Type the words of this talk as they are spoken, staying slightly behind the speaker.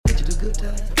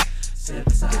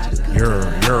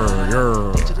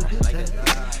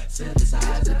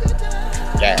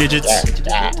Digits.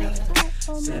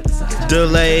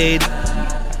 Delayed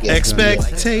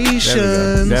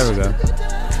expectations. There we go.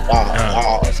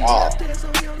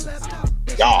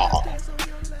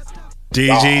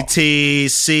 DGT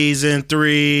season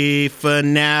 3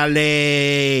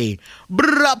 finale.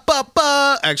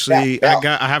 Actually,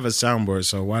 I have a soundboard,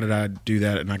 so why did I do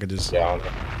that? And I could just, do that.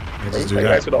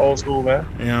 Back to the old school, man.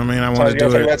 You know what I mean? I want to do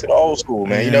it back to the old school,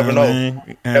 man. You never know.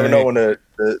 You never know when the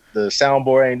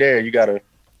soundboard ain't there. You got to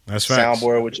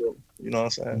soundboard with your. You know what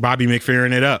I'm saying? Bobby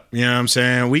McFerrin it up. You know what I'm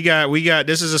saying? We got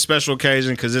this is a special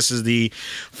occasion because this is the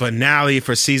finale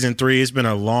for season 3. It's been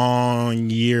a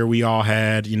long year we all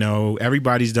had. You know,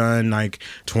 everybody's done like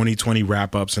 2020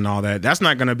 wrap ups and all that. That's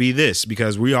not going to be this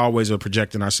because we always are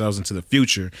projecting ourselves into the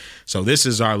future. So this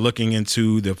is our looking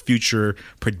into the future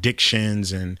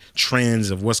predictions and trends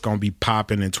of what's going to be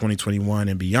popping in 2021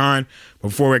 and beyond.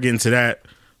 Before we get into that,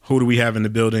 who do we have in the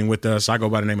building with us? I go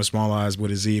by the name of Small Eyes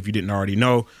with a Z. If you didn't already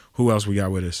know, who else we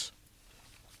got with us?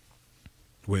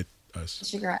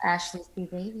 It's your girl Ashley C.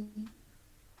 Baby.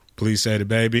 Please say the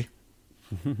baby.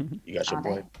 You got your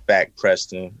boy Back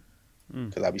Preston,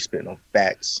 because I be spitting on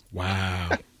facts.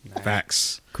 Wow,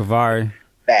 facts. Kavari.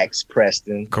 Facts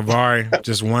Preston. Kavari,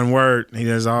 just one word. He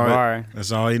does all. Kavari.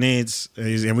 That's all he needs.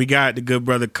 And we got the good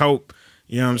brother Cope.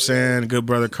 You know what I'm saying? The good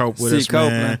brother Cope with us,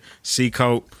 Cope, man. C.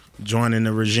 Cope joining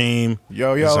the regime.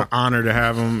 Yo. It's an honor to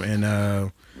have him.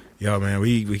 And yo, man,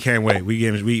 we can't wait.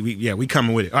 We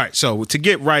coming with it. All right, so to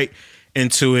get right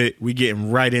into it, we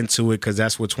getting right into it because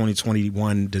that's what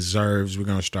 2021 deserves. We're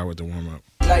gonna start with the warm up.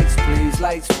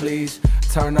 Lights please,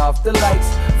 turn off the lights.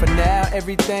 For now,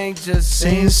 everything just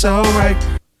seems so right.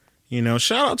 You know,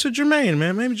 shout out to Jermaine,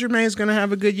 man. Maybe Jermaine's gonna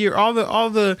have a good year. All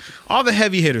the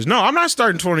heavy hitters. No, I'm not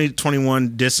starting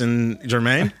 2021 dissing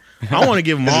Jermaine. I want to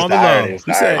give him all the love.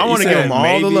 I want to give him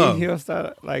all the love. He'll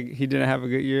start like he didn't have a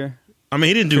good year. I mean,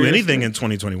 he didn't do anything in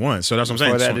 2021, so that's what I'm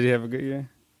saying. Before that, did he have a good year?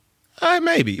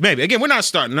 Maybe. Again, we're not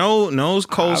starting. No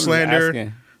cold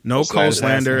slander. No cold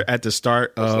slander at the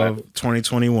start of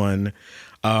 2021.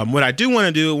 What I do want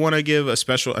to do, want to give a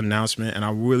special announcement, and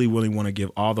I really, really want to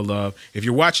give all the love. If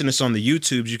you're watching this on the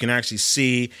YouTubes, you can actually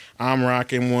see I'm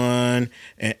rocking one,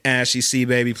 and Ashley C.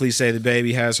 Baby, please say the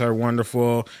baby, has her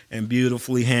wonderful and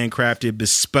beautifully handcrafted,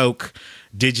 bespoke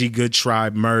Digi Good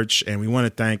Tribe merch, and we want to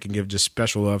thank and give just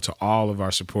special love to all of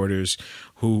our supporters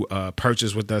who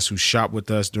purchased with us, who shop with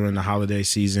us during the holiday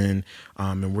season,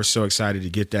 and we're so excited to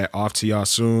get that off to y'all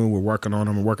soon. We're working on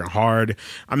them. We're working hard.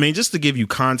 I mean, just to give you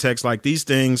context, like these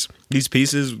things, these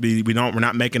pieces, we're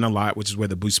not making a lot, which is where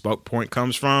the bespoke point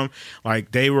comes from.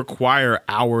 Like they require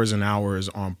hours and hours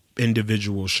on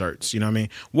individual shirts. You know what I mean?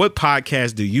 What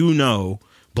podcast do you know?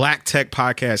 Black Tech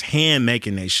Podcast hand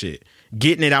making that shit.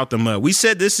 Getting it out the mud. We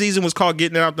said this season was called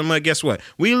Getting It Out the Mud. Guess what?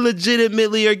 We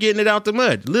legitimately are getting it out the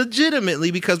mud.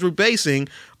 Legitimately, because we're basing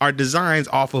our designs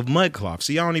off of mud cloth.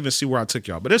 See, I don't even see where I took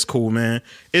y'all, but it's cool, man.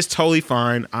 It's totally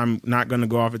fine. I'm not going to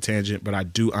go off a tangent, but I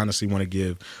do honestly want to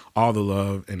give all the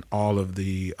love and all of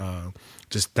the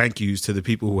just thank yous to the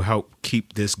people who help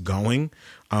keep this going.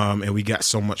 And we got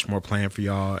so much more planned for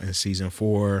y'all in season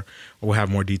 4. We'll have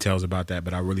more details about that,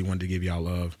 but I really wanted to give y'all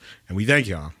love, and we thank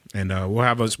y'all. And we'll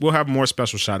have more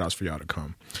special shout outs for y'all to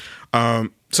come.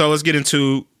 So let's get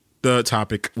into the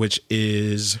topic, which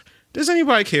is: does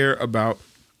anybody care about,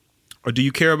 or do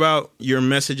you care about your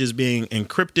messages being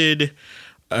encrypted?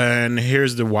 And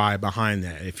here's the why behind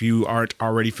that. If you aren't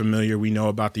already familiar, we know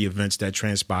about the events that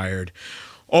transpired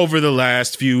over the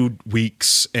last few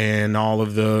weeks and all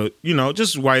of the,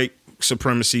 just white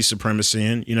supremacy,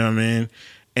 and you know what I mean?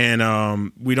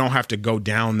 And we don't have to go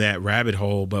down that rabbit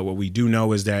hole, but what we do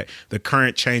know is that the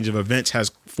current change of events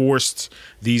has forced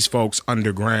these folks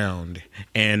underground,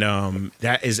 and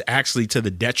that is actually to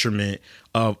the detriment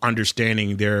of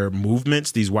understanding their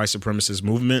movements, these white supremacist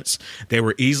movements. They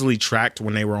were easily tracked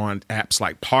when they were on apps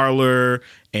like Parler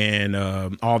and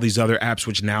all these other apps,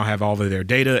 which now have all of their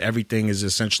data. Everything has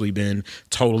essentially been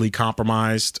totally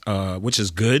compromised, which is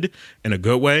good in a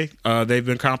good way. They've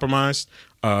been compromised.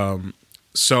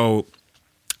 So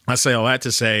I say all that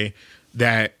to say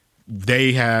that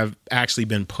they have actually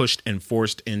been pushed and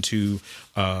forced into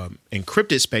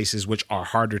encrypted spaces, which are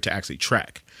harder to actually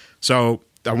track. So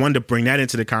I wanted to bring that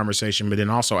into the conversation, but then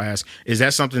also ask, is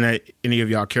that something that any of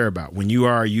y'all care about? When you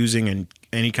are using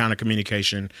any kind of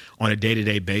communication on a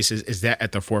day-to-day basis, is that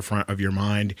at the forefront of your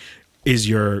mind? Is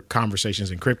your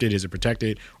conversations encrypted? Is it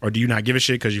protected? Or do you not give a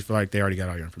shit because you feel like they already got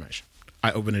all your information?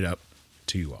 I open it up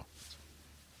to you all.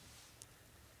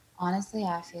 Honestly,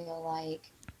 I feel like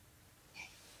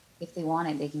if they want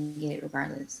it, they can get it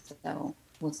regardless. So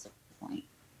what's the point?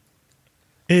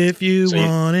 If you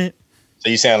want it. So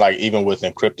you're saying like even with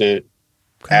encrypted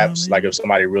apps, like if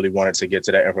somebody really wanted to get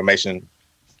to that information,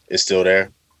 it's still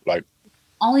there? Like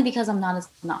only because I'm not as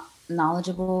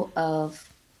knowledgeable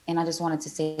of, and I just wanted to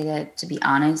say that to be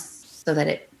honest, so that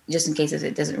it, just in case if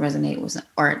it doesn't resonate with,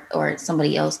 or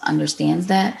somebody else understands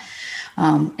that,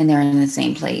 and they're in the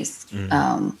same place.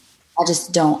 I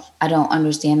don't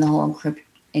understand the whole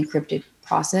encrypted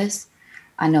process.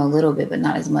 I know a little bit, but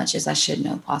not as much as I should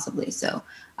know possibly. So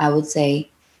I would say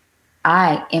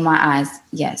in my eyes,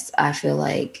 yes, I feel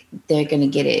like they're going to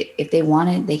get it. If they want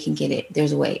it, they can get it.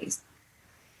 There's ways.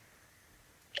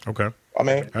 Okay. I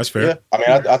mean, that's fair. Yeah. I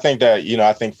mean, I think that,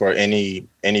 I think for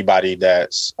anybody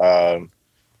that's a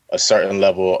certain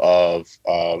level of,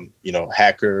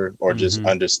 hacker or just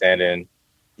understanding,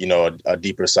 a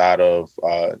deeper side of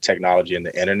technology and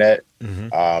the internet,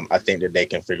 I think that they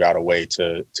can figure out a way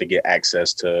to get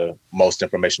access to most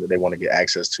information that they want to get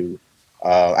access to.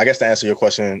 I guess to answer your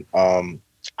question, I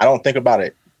don't think about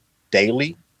it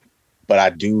daily, but I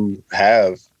do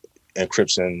have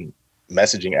encryption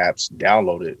messaging apps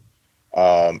downloaded.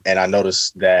 And I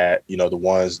noticed that, the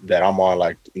ones that I'm on,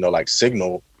 like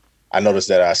Signal, I noticed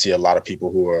that I see a lot of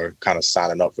people who are kind of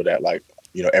signing up for that, like,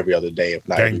 every other day, if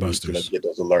not every week, to get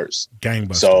those alerts.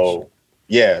 Gangbusters. So,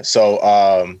 yeah. So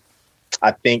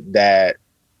I think that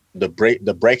the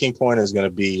breaking point is going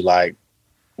to be like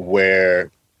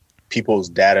where people's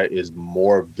data is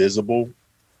more visible,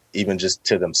 even just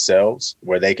to themselves,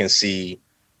 where they can see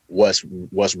what's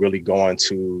really going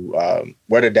to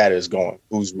where the data is going,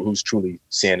 who's truly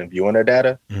seeing and viewing their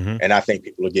data. And I think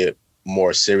people will get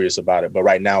more serious about it. But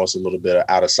right now it's a little bit of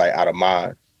out of sight, out of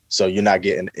mind. So you're not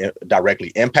getting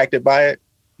directly impacted by it.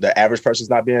 The average person's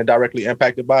not being directly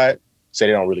impacted by it, so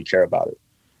they don't really care about it.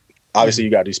 Obviously, you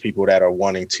got these people that are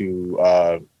wanting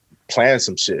to plan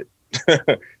some shit.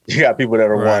 You got people that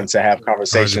are wanting to have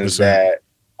conversations 100%.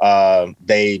 That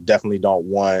they definitely don't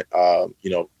want,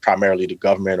 primarily the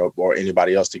government or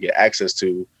anybody else to get access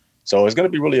to. So it's going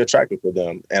to be really attractive for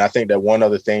them. And I think that one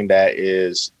other thing that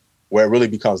is where it really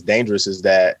becomes dangerous is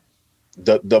that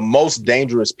the most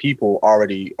dangerous people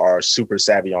already are super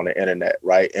savvy on the internet,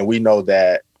 right? And we know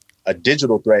that a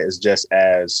digital threat is just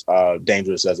as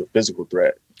dangerous as a physical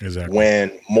threat. Exactly.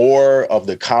 When more of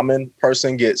the common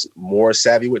person gets more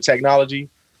savvy with technology,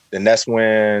 then that's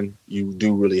when you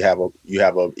do really have a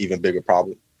even bigger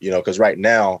problem, because right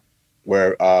now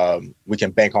where we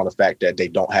can bank on the fact that they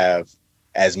don't have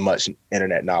as much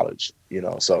internet knowledge,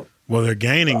 so. Well, they're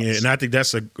gaining it, and I think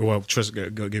that's Tris,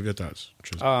 go give your thoughts.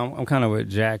 I'm kind of with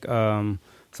Jack.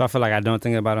 So I feel like I don't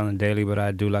think about it on a daily, but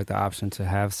I do like the option to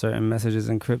have certain messages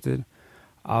encrypted.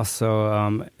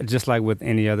 Also, just like with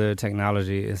any other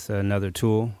technology, it's another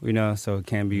tool, so it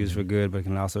can be used for good, but it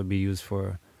can also be used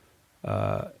for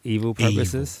evil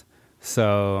purposes.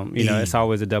 So, it's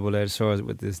always a double-edged sword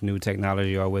with this new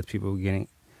technology or with people getting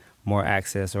more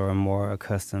access or more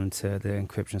accustomed to the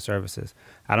encryption services.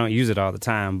 I don't use it all the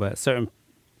time, but certain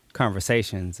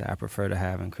conversations I prefer to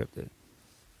have encrypted.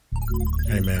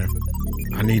 Hey, man,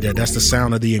 I need that. That's the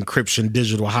sound of the encryption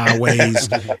digital highways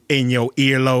in your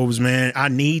earlobes, man. I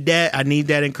need that. I need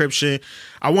that encryption.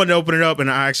 I wanted to open it up, and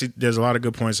there's a lot of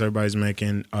good points everybody's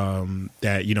making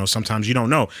that, sometimes you don't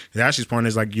know. Ashley's point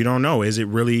is like, you don't know. Is it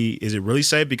really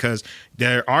safe? Because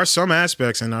there are some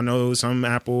aspects, and I know some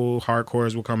Apple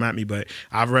hardcores will come at me, but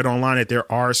I've read online that there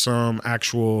are some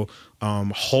actual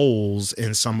holes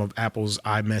in some of Apple's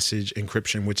iMessage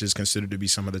encryption, which is considered to be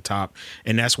some of the top.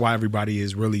 And that's why everybody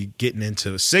is really getting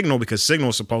into Signal, because Signal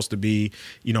is supposed to be,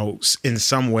 in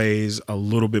some ways a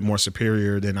little bit more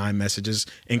superior than iMessage's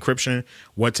encryption.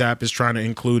 WhatsApp is trying to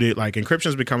include it. Like, encryption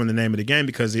is becoming the name of the game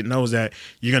because it knows that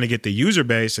you're going to get the user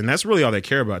base, and that's really all they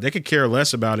care about. They could care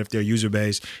less about if their user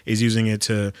base is using it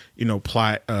to,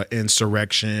 plot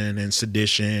insurrection and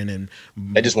sedition and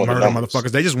they just want murder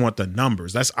motherfuckers. They just want the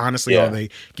numbers. That's honestly all they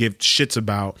give shits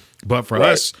about. But for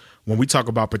us, when we talk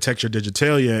about protect your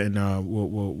digitalia, and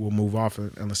we'll move off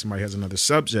unless somebody has another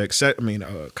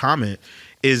comment,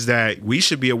 is that we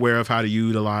should be aware of how to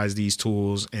utilize these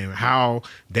tools and how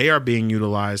they are being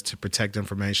utilized to protect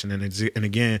information. And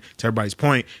again, to everybody's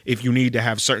point, if you need to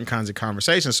have certain kinds of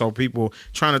conversations, so people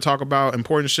trying to talk about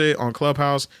important shit on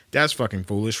Clubhouse, that's fucking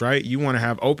foolish, right? You want to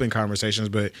have open conversations,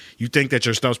 but you think that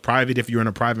your stuff's private if you're in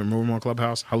a private room on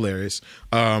Clubhouse? Hilarious.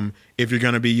 If you're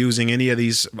going to be using any of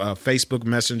these Facebook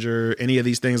Messenger, any of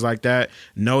these things like that,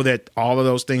 know that all of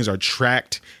those things are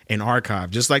tracked and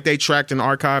archived. Just like they tracked and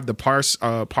archived the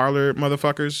Parler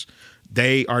motherfuckers,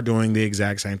 they are doing the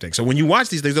exact same thing. So when you watch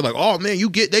these things, they're like, oh man,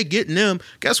 they getting them.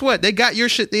 Guess what? They got your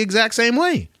shit the exact same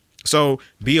way. So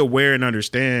be aware and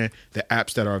understand the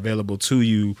apps that are available to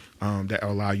you that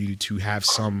allow you to have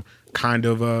some kind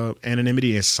of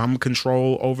anonymity and some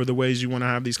control over the ways you want to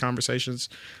have these conversations.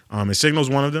 And Signal's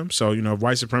one of them. So, you know, if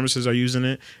white supremacists are using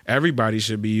it, everybody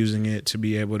should be using it to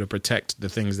be able to protect the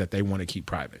things that they want to keep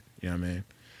private. You know what I mean?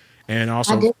 And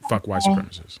also fuck white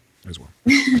supremacists as well.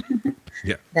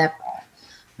 Yeah. That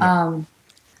part.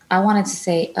 I wanted to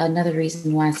say another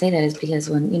reason why I say that is because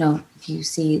when, you know, if you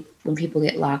see when people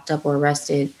get locked up or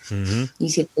arrested, you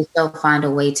see they still find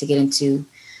a way to get into,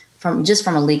 from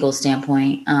a legal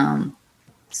standpoint.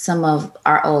 Some of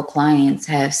our old clients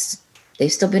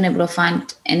they've still been able to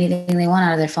find anything they want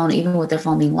out of their phone, even with their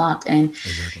phone being locked. And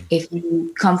if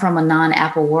you come from a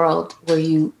non-Apple world where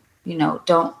you know,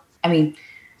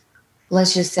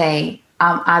 let's just say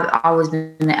I've always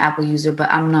been an Apple user,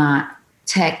 but I'm not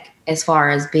tech as far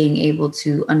as being able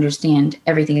to understand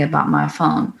everything about my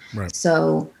phone. Right.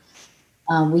 So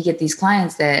we get these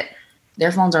clients that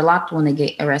their phones are locked when they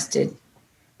get arrested.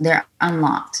 They're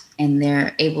unlocked and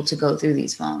they're able to go through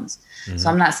these phones. So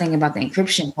I'm not saying about the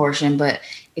encryption portion, but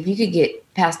if you could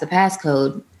get past the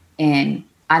passcode, and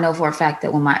I know for a fact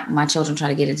that when my children try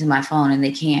to get into my phone and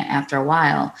they can't after a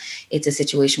while, it's a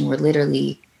situation where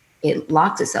literally it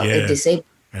locks itself. It disables.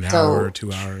 An hour,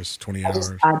 2 hours, 20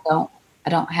 hours. I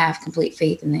don't have complete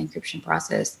faith in the encryption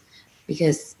process,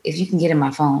 because if you can get in my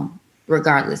phone,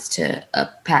 regardless to a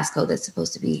passcode that's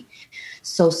supposed to be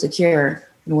so secure,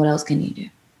 then what else can you do?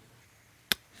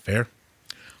 Fair.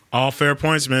 All fair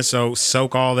points, man. So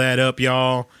soak all that up,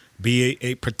 y'all.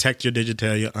 Protect your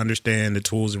digitalia. Understand the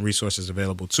tools and resources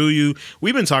available to you.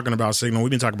 We've been talking about Signal.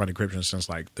 We've been talking about encryption since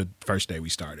like the first day we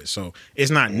started. So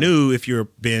it's not new if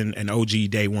you've been an OG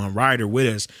day one rider with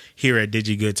us here at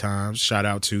Digi Good Times. Shout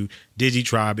out to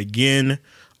DigiTribe again.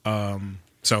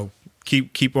 So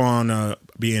keep on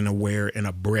being aware and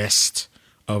abreast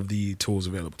of the tools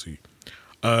available to you.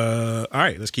 All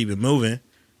right, let's keep it moving.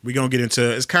 We're going to get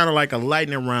into, it's kind of like a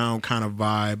lightning round kind of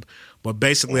vibe. But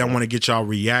basically, I want to get y'all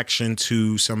reaction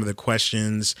to some of the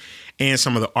questions and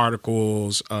some of the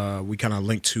articles we kind of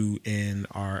linked to in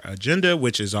our agenda,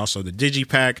 which is also the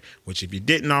DigiPack, which if you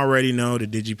didn't already know, the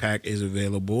DigiPack is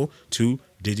available to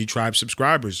DigiTribe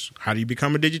subscribers. How do you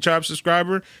become a DigiTribe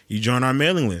subscriber? You join our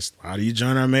mailing list. How do you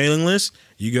join our mailing list?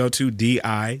 You go to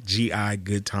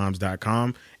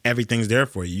digigoodtimes.com. Everything's there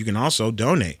for you. You can also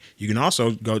donate. You can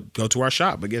also go to our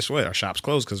shop. But guess what? Our shop's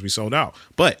closed because we sold out.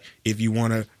 But if you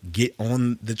want to get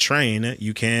on the train,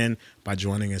 you can by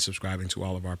joining and subscribing to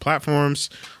all of our platforms.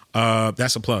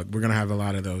 That's a plug. We're going to have a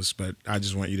lot of those, but I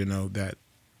just want you to know that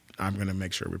I'm going to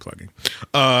make sure we're plugging.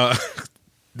 The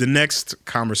next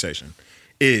conversation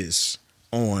is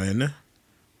on...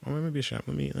 Oh, maybe a shot.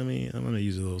 I'm gonna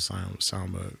use a little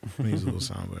soundbite. Let me use a little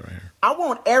soundbite right here. I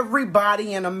want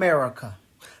everybody in America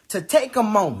to take a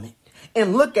moment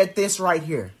and look at this right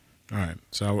here. All right.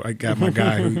 So I got my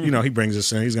guy who, he brings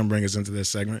us in. He's going to bring us into this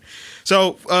segment.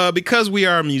 So because we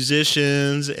are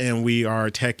musicians and we are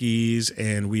techies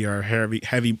and we are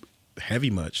heavy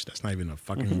much. That's not even a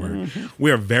fucking word.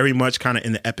 We are very much kind of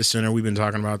in the epicenter. We've been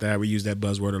talking about that. We use that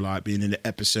buzzword a lot, being in the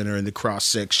epicenter and the cross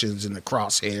sections and the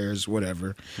crosshairs,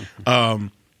 whatever.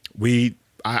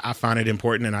 I find it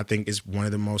important, and I think it's one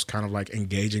of the most kind of like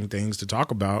engaging things to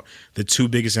talk about. The two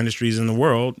biggest industries in the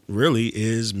world really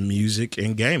is music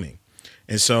and gaming.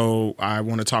 And so I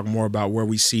want to talk more about where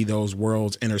we see those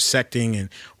worlds intersecting and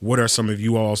what are some of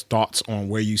you all's thoughts on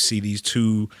where you see these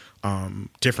two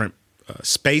different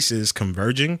spaces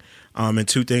converging. And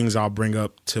two things I'll bring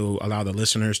up to allow the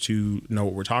listeners to know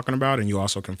what we're talking about. And you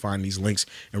also can find these links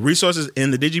and resources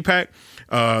in the DigiPack.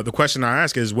 The question I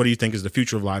ask is, what do you think is the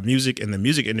future of live music and the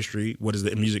music industry? What does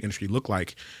the music industry look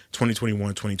like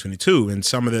 2021, 2022? And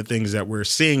some of the things that we're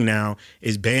seeing now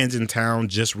is Bandsintown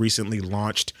just recently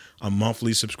launched a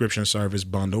monthly subscription service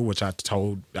bundle, which I've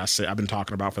been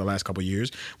talking about for the last couple of years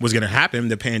was going to happen.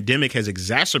 The pandemic has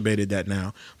exacerbated that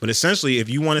now. But essentially, if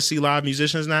you want to see live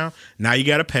musicians now you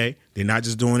got to pay. They're not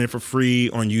just doing it for free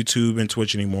on YouTube and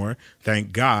Twitch anymore.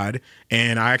 Thank God.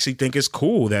 And I actually think it's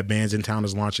cool that Bandsintown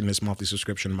is launching this monthly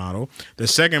subscription model. The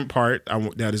second part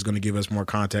that is going to give us more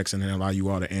context and then allow you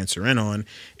all to answer in on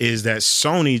is that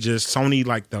Sony,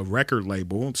 like the record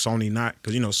label, Sony not,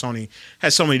 because Sony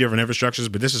has so many different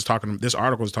infrastructures, but this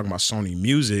article is talking about Sony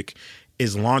Music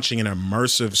is launching an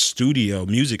immersive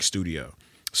music studio.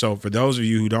 So for those of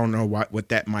you who don't know what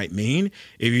that might mean,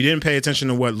 if you didn't pay attention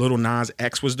to what Lil Nas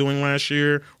X was doing last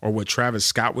year or what Travis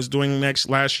Scott was doing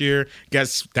last year,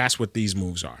 guess that's what these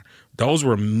moves are. Those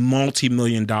were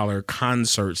multi-million-dollar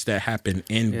concerts that happen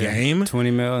in game,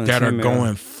 20 million that are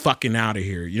going fucking out of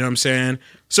here. You know what I'm saying?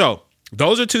 So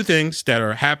those are two things that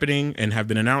are happening and have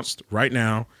been announced right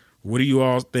now. What do you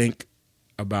all think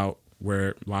about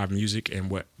where live music and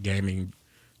what gaming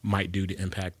might do to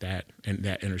impact that and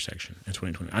that intersection in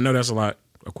 2020? I know that's a lot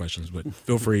of questions, but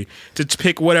feel free to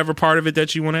pick whatever part of it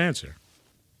that you want to answer.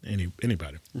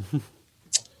 Anybody.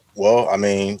 Well, I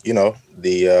mean, you know,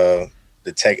 the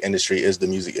tech industry is the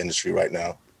music industry right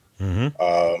now.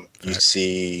 Mm-hmm. You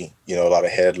see, you know, a lot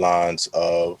of headlines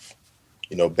of,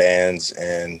 you know, bands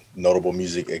and notable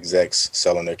music execs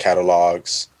selling their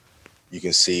catalogs. You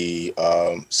can see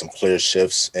some clear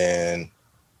shifts in,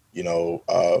 you know,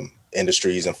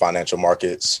 industries and financial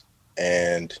markets.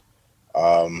 And,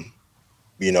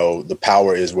 you know, the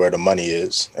power is where the money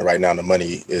is. And right now the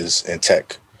money is in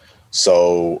tech.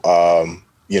 So,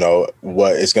 you know,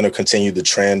 what is going to continue the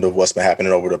trend of what's been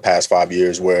happening over the past 5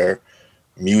 years, where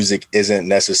music isn't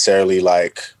necessarily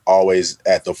like always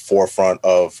at the forefront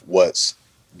of what's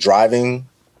driving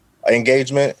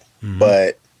engagement,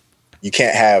 but you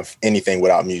can't have anything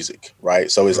without music, right?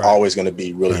 So it's always going to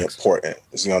be really important.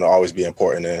 It's going to always be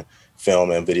important in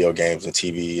film and video games and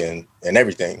TV and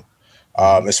everything.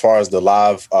 As far as the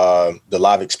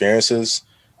live experiences,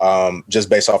 just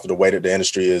based off of the way that the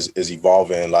industry is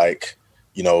evolving, like,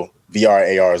 you know,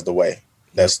 VR, AR is the way.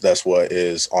 That's what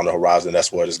is on the horizon.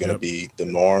 That's what is going to be the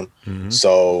norm.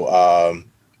 So,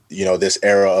 you know, this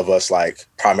era of us like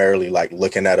primarily like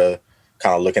looking at a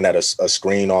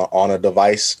screen on a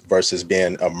device versus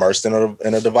being immersed in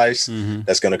a device,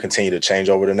 that's going to continue to change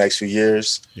over the next few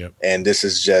years. And this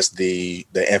is just the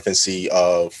infancy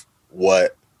of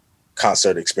what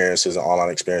concert experiences and online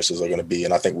experiences are going to be.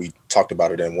 And I think we talked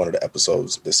about it in one of the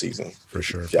episodes this season. For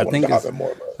sure. I think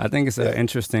it's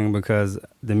interesting because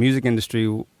the music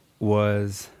industry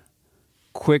was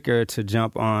quicker to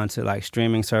jump on to like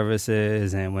streaming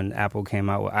services, and when Apple came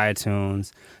out with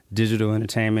iTunes, digital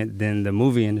entertainment, than the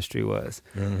movie industry was.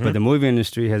 But the movie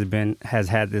industry has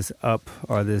had this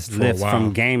lift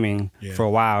from gaming for a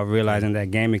while, realizing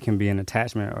that gaming can be an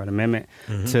attachment or an amendment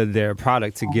to their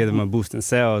product to give them a boost in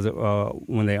sales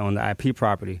when they own the IP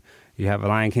property. You have a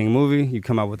Lion King movie, you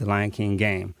come out with the Lion King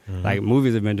game. Like,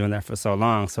 movies have been doing that for so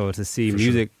long, so to see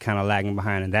music kind of lagging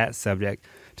behind in that subject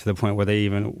to the point where they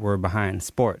even were behind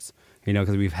sports, you know,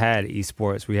 because we've had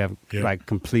esports. We have like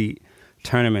complete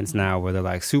tournaments now where they're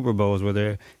like Super Bowls where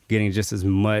they're getting just as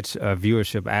much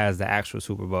viewership as the actual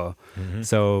Super Bowl.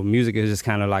 So music is just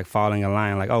kind of like falling in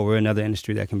line, like, oh, we're another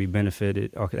industry that can be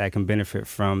benefited or that can benefit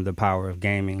from the power of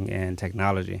gaming and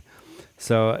technology.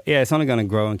 So yeah, it's only going to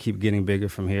grow and keep getting bigger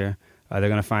from here. They're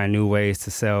going to find new ways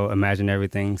to sell imaginary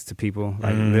things to people.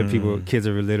 Like kids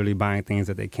are literally buying things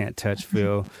that they can't touch,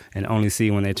 feel, and only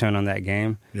see when they turn on that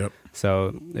game.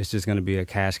 So it's just going to be a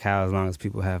cash cow as long as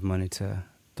people have money to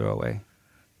throw away.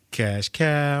 Cash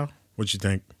cow. What you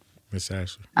think, Miss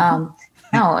Ashley? No,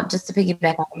 just to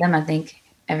piggyback off them, I think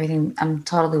everything. I'm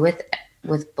totally with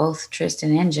both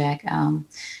Tristan and Jack.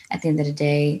 At the end of the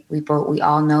day, we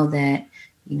all know that,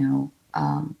 you know,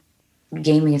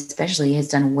 gaming especially has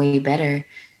done way better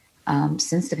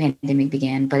since the pandemic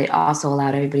began, but it also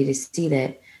allowed everybody to see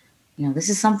that, you know, this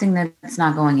is something that's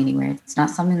not going anywhere. It's not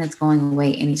something that's going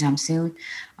away anytime soon.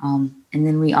 And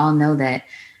then we all know that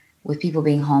with people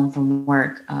being home from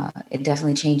work, it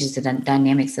definitely changes the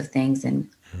dynamics of things and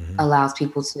allows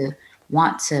people to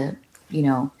want to, you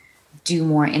know, do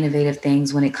more innovative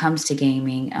things when it comes to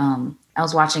gaming. I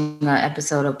was watching an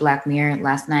episode of Black Mirror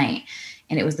last night,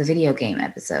 and it was the video game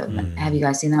episode. Have you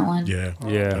guys seen that one? Yeah,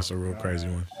 that's a real crazy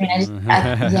one. I mean,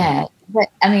 yeah, but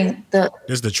I mean,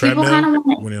 is the treadmill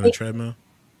when on the treadmill?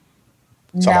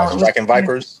 No, Striking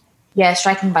Vipers. Yeah,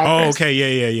 Striking Vipers. Oh,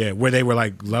 okay, yeah. Where they were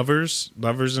like lovers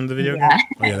in the video game.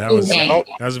 Oh, yeah, that was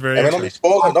very. Don't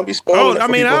be spoiling. Oh, I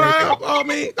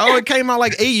mean, it came out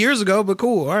like 8 years ago, but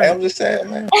cool. All right. I'm just saying,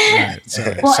 man. Right,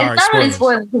 sorry, well, it's not really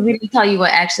spoiling because we didn't tell you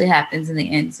what actually happens in the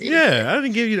end. So. Yeah, I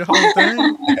didn't give you the whole thing.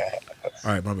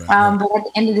 All right, my bad. But at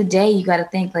the end of the day, you got to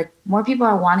think like more people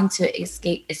are wanting to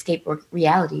escape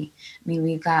reality. I mean,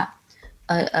 we've got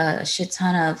a shit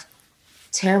ton of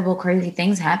terrible, crazy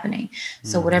things happening.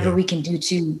 So whatever we can do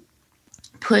to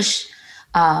push,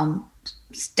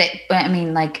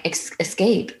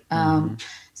 escape.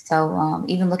 So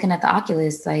even looking at the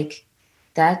Oculus, like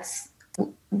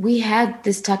we had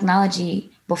this technology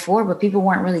before, but people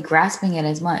weren't really grasping it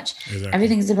as much. Exactly.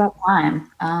 Everything's about time.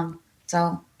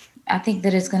 So I think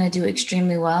that it's going to do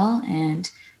extremely well and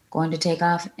going to take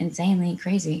off insanely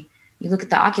crazy. You look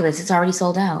at the Oculus, it's already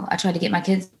sold out. I tried to get my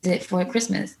kids it for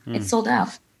Christmas. It's sold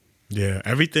out. Yeah,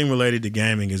 everything related to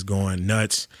gaming is going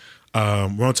nuts.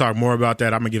 We're gonna talk more about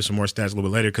that. I'm gonna give some more stats a little bit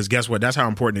later because guess what? That's how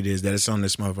important it is that it's on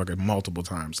this motherfucker multiple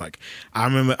times. Like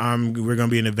we're gonna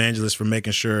be an evangelist for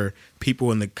making sure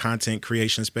people in the content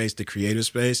creation space, the creative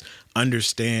space,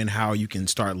 understand how you can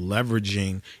start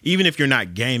leveraging, even if you're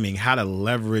not gaming, how to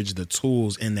leverage the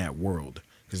tools in that world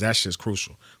because that's just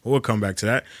crucial. We'll come back to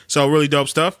that. So really dope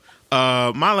stuff.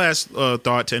 My last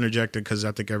thought to interject it because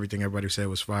I think everything everybody said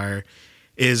was fire.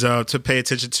 Is to pay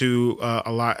attention to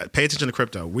pay attention to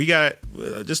crypto. We got,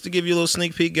 just to give you a little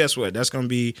sneak peek, guess what? That's going to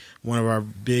be one of our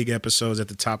big episodes at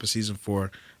the top of season 4.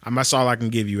 That's all I can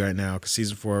give you right now because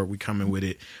season 4, we coming with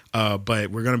it. But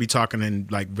we're going to be talking in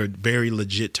like very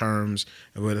legit terms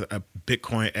with a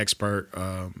Bitcoin expert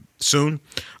soon.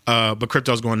 But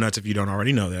crypto's going nuts if you don't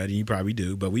already know that, and you probably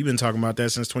do. But we've been talking about that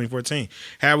since 2014.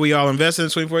 Had we all invested in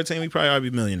 2014, we probably ought to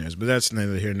be millionaires. But that's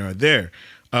neither here nor there.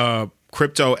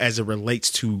 Crypto as it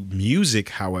relates to music,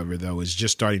 however, though, is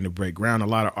just starting to break ground. A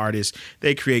lot of artists,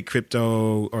 they create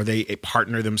crypto or they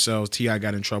partner themselves. T.I.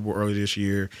 got in trouble earlier this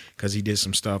year because he did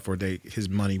some stuff or his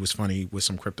money was funny with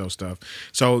some crypto stuff.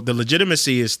 So the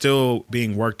legitimacy is still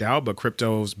being worked out, but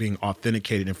crypto is being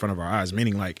authenticated in front of our eyes,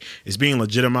 meaning like it's being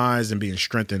legitimized and being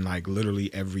strengthened like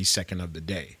literally every second of the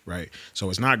day, right? So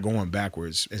it's not going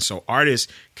backwards. And so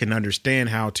artists can understand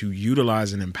how to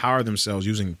utilize and empower themselves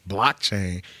using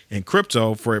blockchain and crypto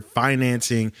for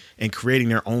financing and creating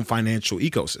their own financial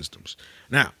ecosystems.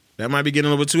 Now, that might be getting a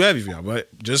little bit too heavy for y'all, but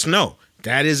just know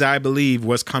that is, I believe,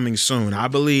 what's coming soon. I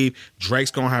believe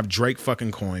Drake's going to have Drake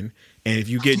fucking coin. And if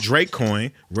you get Drake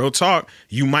coin, real talk,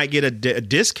 you might get a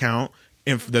discount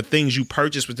in the things you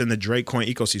purchase within the Drake coin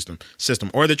ecosystem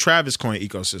or the Travis coin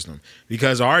ecosystem,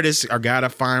 because artists are got to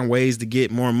find ways to get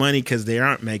more money because they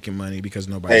aren't making money because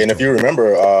nobody. Hey, and if you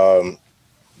remember,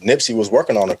 Nipsey was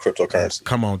working on a cryptocurrency.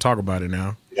 Come on, talk about it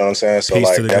now. You know what I'm saying? So Peace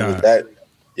like to the that God. was that.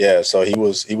 Yeah, so he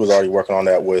was already working on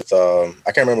that with I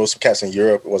can't remember, it was some cats in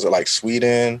Europe. Was it like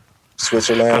Sweden,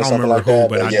 Switzerland, I or don't something remember like who, that?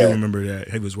 but I yeah. do remember that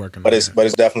he was working. But on it's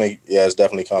that.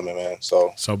 definitely coming, man.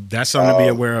 So that's something to be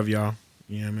aware of, y'all.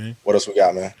 You know what I mean? What else we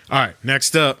got, man? All right,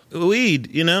 next up,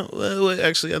 weed. You know,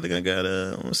 actually, I think I got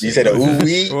let's You see. said a ooh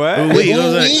wee? What? Ooh wee. I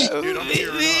was like,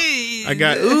 Ooh wee? I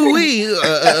got ooh wee.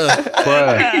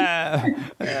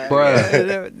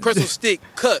 Bruh. Pretzel stick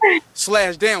cut,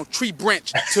 slash down, tree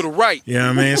branch to the right. You know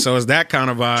what I mean? So it's that kind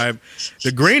of vibe.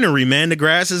 The greenery, man. The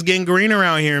grass is getting greener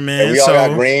out here, man. And we all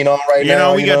got green on right now. You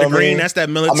know, we got the what I green. mean? That's that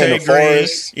I'm military in the green.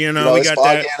 forest. You know, we it's got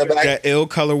foggy in the back. that ill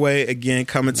colorway again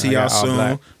coming to I y'all got all soon.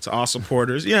 black. To all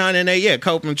supporters. You know, and then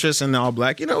Cope and Tristan all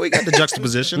black. You know, we got the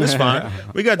juxtaposition. It's fine.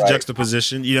 We got the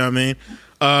juxtaposition. You know what I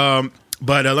mean?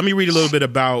 But let me read a little bit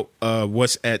about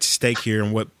what's at stake here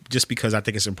and what, just because I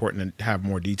think it's important to have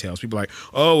more details. People are like,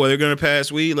 oh, well, they're going to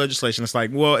pass weed legislation. It's like,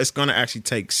 well, it's going to actually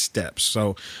take steps.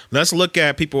 So let's look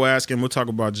at people asking. We'll talk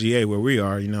about GA where we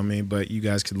are, you know what I mean? But you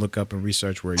guys can look up and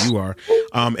research where you are.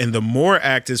 And the MORE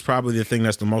Act is probably the thing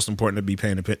that's the most important to be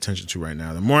paying attention to right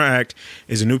now. The MORE Act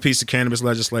is a new piece of cannabis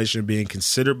legislation being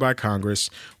considered by Congress,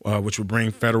 which would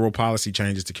bring federal policy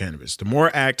changes to cannabis. The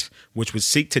MORE Act, which would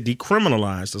seek to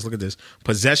decriminalize, let's look at this,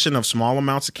 possession of small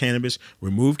amounts of cannabis,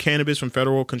 remove cannabis from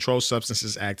Federal Controlled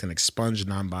Substances Act, and expunge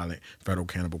nonviolent federal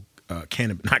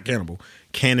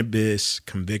cannabis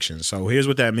convictions. So here's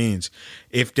what that means.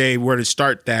 If they were to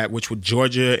start that, which would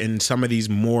Georgia and some of these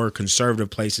more conservative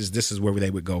places, this is where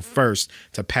they would go first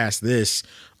to pass this.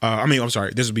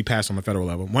 This would be passed on the federal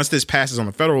level. Once this passes on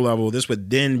the federal level, this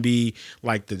would then be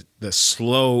like the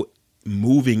slow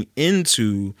moving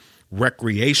into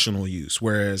recreational use.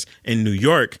 Whereas in New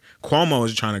York, Cuomo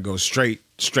is trying to go straight,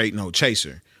 no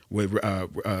chaser with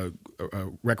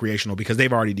recreational because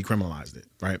they've already decriminalized it,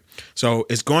 right? So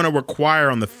it's going to require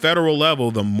on the federal level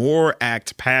the MORE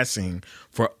Act passing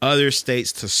for other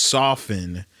states to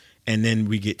soften, and then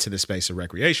we get to the space of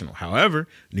recreational. However,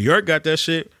 New York got that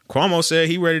shit. Cuomo said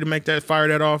he ready to fire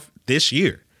that off this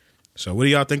year. So what do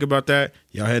y'all think about that?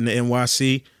 Y'all heading to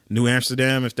NYC, New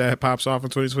Amsterdam, if that pops off in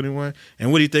 2021?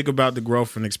 And what do you think about the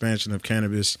growth and expansion of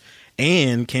cannabis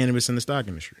and cannabis in the stock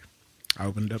industry? I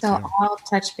opened it up. So I'll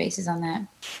touch bases on that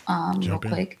real in.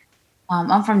 quick.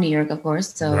 I'm from New York, of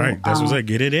course. So right, that's what's like.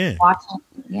 Get it in.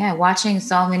 Watching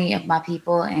so many of my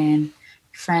people and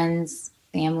friends,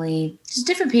 family, just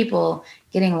different people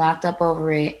getting locked up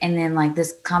over it, and then like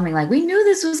this coming, like we knew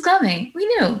this was coming. We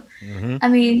knew. Mm-hmm. I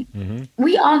mean,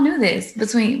 we all knew this.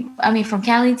 From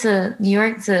Cali to New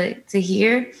York to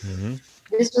here,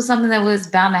 this was something that was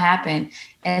bound to happen.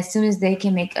 And as soon as they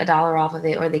can make $1 off of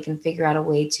it, or they can figure out a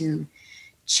way to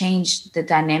change the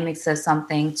dynamics of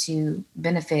something to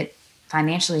benefit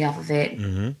financially off of it,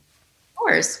 of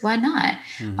course, why not?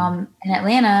 In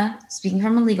Atlanta, speaking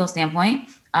from a legal standpoint,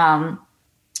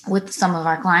 with some of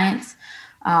our clients.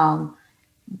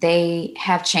 They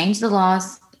have changed the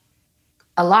laws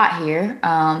a lot here,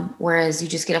 whereas you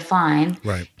just get a fine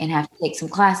and have to take some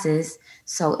classes.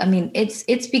 So I mean,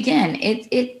 it's begun.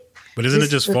 But isn't it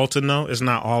just Fulton though? It's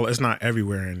not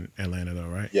everywhere in Atlanta though,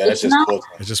 right? Yeah, it's just Fulton.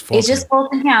 It's just Fulton. It's just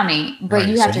Fulton County, but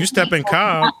you have to. You step in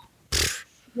Cobb.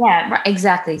 Yeah, right,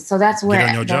 exactly. So that's where. Get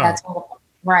on your job.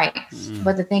 Right.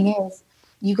 But the thing is,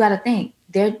 you got to think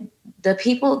the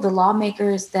people, the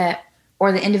lawmakers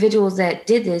or the individuals that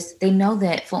did this, they know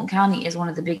that Fulton County is one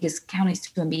of the biggest counties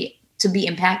to be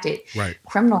impacted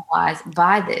criminal wise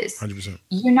by this. 100%.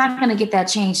 You're not going to get that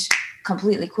change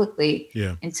completely quickly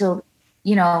until,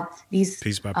 these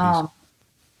piece by piece.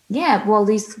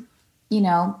 These,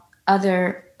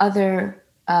 other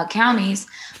counties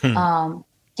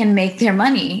can make their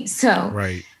money. So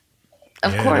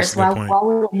of course, why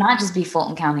would it not just be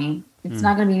Fulton County? It's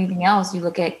not going to be anything else. You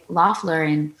look at Loeffler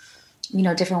and,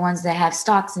 different ones that have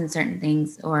stocks in certain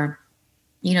things, or,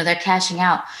 they're cashing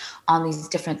out on these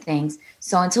different things.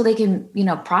 So until they can,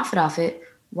 profit off it,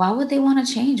 why would they want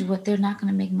to change what they're not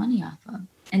going to make money off of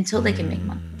until they can make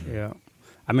money? Yeah.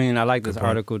 I mean, I like this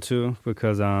article too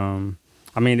because,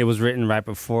 it was written right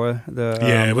before the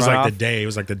it was runoff. like the day. It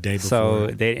was like the day before. So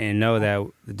they didn't know that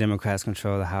the Democrats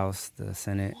control the House, the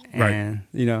Senate, and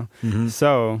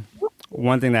So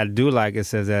one thing that I do like, it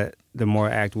says that the MORE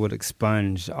Act would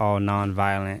expunge all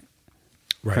nonviolent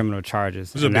criminal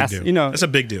charges. It's a big deal. That's a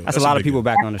big deal. That's a lot of people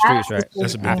back on the streets, right?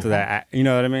 That's a big After deal. that, you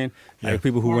know what I mean? Like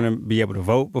people who wouldn't be able to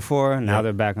vote before, now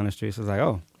they're back on the streets. It's like,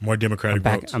 more Democratic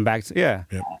votes. I'm back.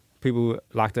 People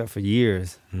locked up for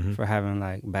years for having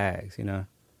like bags,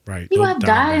 Right. People have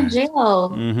died in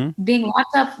jail, being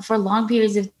locked up for long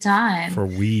periods of time for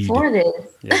weed. For this,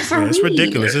 it's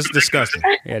ridiculous. It's disgusting.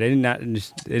 Yeah,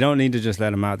 they don't need to just let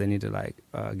them out. They need to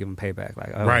give them payback.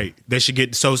 Right. They should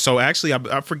get so. Actually,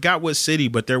 I forgot what city,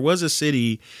 but there was a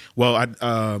city. Well,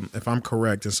 if I'm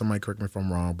correct, and somebody correct me if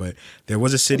I'm wrong, but there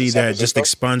was a city that just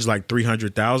expunged like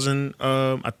 300,000.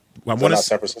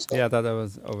 San Francisco? Yeah, I thought that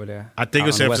was over there. I think it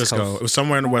was San Francisco. It was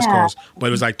somewhere on the West Coast, but it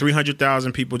was like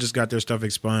 300,000 people just got their stuff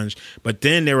expunged. But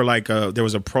then they were like, there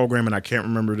was a program, and I can't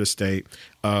remember the state,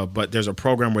 but there's a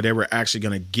program where they were actually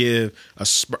going to give a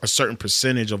certain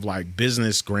percentage of like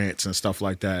business grants and stuff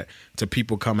like that to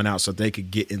people coming out so they could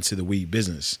get into the weed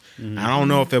business. I don't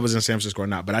know if it was in San Francisco or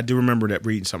not, but I do remember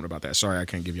reading something about that. Sorry, I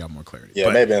can't give y'all more clarity. Yeah,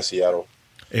 maybe in Seattle.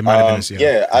 It might have been in Seattle.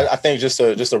 Yeah, I think just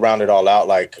to round it all out,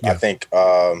 I think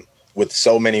with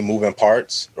so many moving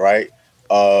parts, right?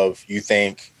 You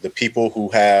think the people who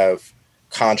have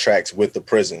contracts with the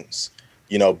prisons,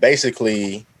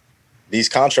 basically these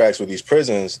contracts with these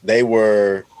prisons, they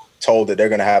were told that they're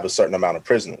going to have a certain amount of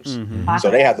prisoners.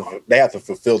 So they have to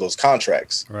fulfill those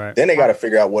contracts. Right. Then they got to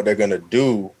figure out what they're going to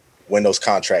do when those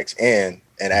contracts end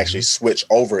and actually switch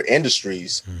over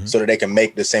industries so that they can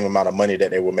make the same amount of money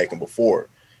that they were making before.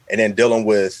 And then dealing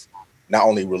with not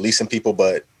only releasing people,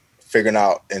 but figuring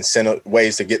out incentive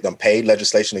ways to get them paid,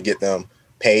 legislation to get them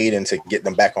paid and to get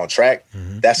them back on track.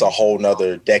 That's a whole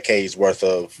nother decade's worth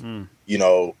of,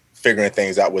 figuring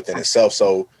things out within itself.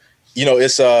 So,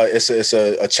 it's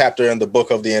a chapter in the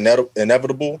book of the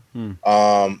inevitable,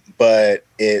 but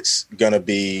it's going to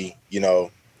be,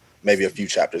 maybe a few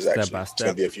chapters, actually. Step by step. It's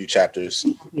going to be a few chapters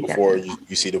before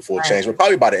you see the full change. But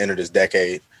probably by the end of this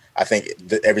decade, I think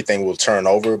everything will turn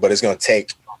over, but it's going to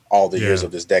take all the years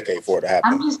of this decade for it to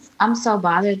happen. I'm so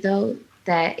bothered though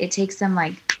that it takes them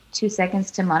like 2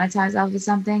 seconds to monetize off of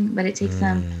something, but it takes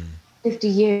them 50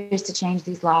 years to change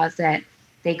these laws that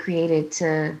they created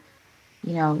to,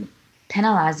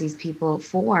 penalize these people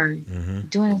for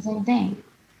doing the same thing.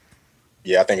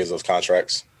 Yeah, I think it's those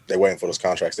contracts. They're waiting for those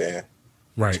contracts to end.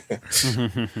 Right.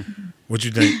 What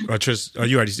you think? Tris,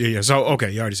 you already said. Yeah. So,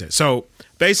 okay, you already said. So,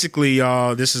 basically,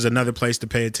 this is another place to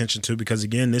pay attention to because,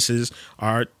 again, this is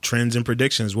our trends and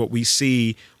predictions. What we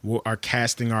see are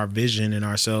casting our vision and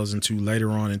ourselves into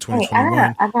later on in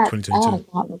 2021, 2022. I got a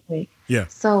thought real quick. Yeah.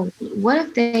 So,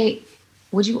 what if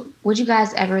would you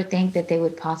guys ever think that they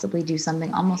would possibly do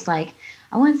something almost like,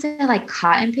 I wouldn't say like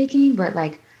cotton picking, but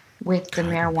like with the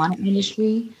marijuana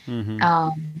industry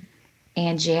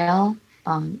and jail?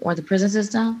 Or the prison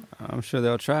system? I'm sure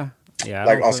they'll try. Yeah,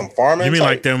 like on some farming. You mean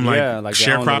like them, like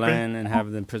sharecropping, the land and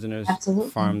have the prisoners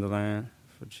farm the land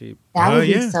for cheap. That would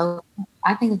be so.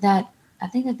 I think that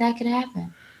could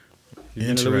happen.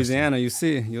 In Louisiana, you'll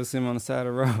see them on the side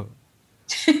of the road.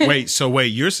 Wait,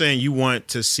 you're saying you want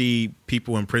to see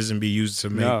people in prison be used to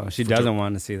make... No, she doesn't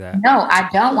want to see that. No, I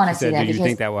don't want to see that. Do you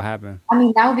think that will happen? I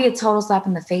mean, that would be a total slap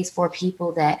in the face for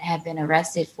people that have been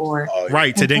arrested for...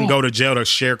 Right, to then go to jail to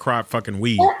sharecrop fucking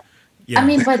weed. Yeah. I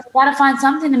mean, but you gotta find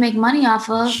something to make money off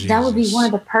of. Jesus. That would be one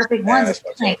of the perfect ones.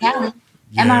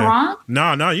 Am I wrong?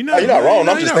 No, you're not wrong.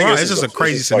 I'm just thinking it's just a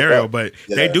crazy scenario, but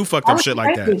they do fucked up shit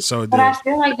like that. So, but I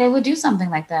feel like they would do something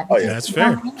like that. Oh yeah, that's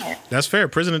fair. That's fair.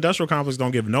 Prison industrial complex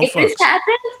don't give no fucks.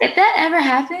 If that ever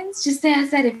happens, just say I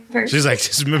said it first. She's like,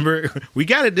 just remember, we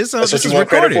got it. This is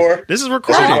recorded. This is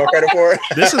recorded.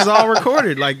 This is all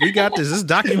recorded. Like we got this. This is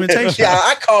documentation. Yeah,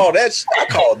 I called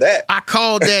that. I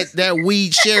called that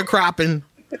weed sharecropping.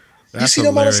 You see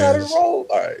them on the side of the road?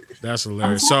 All right. That's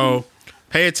hilarious. So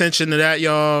pay attention to that,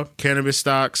 y'all. Cannabis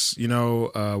stocks,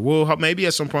 we'll maybe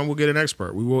at some point we'll get an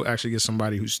expert. We will actually get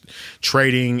somebody who's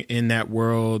trading in that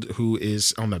world, who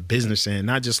is on the business end,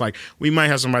 not just like we might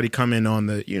have somebody come in on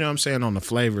the, on the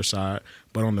flavor side,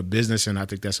 but on the business end. I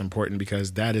think that's important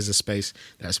because that is a space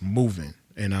that's moving,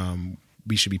 and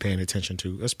we should be paying attention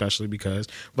to, especially because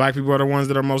Black people are the ones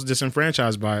that are most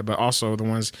disenfranchised by it, but also the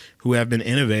ones who have been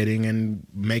innovating and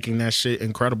making that shit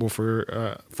incredible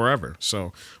for forever.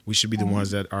 So we should be the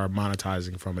ones that are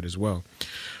monetizing from it as well.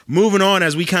 Moving on,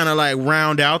 as we kind of like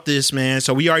round out this, man.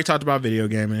 So we already talked about video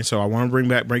gaming. So I want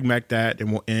to bring back that,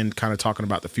 and we'll end kind of talking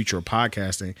about the future of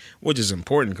podcasting, which is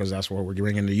important because that's what we're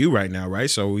bringing to you right now, right?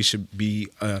 So we should be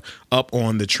up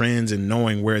on the trends and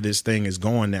knowing where this thing is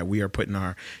going that we are putting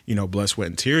our, blood, sweat,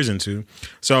 and tears into.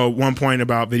 So one point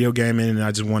about video gaming, and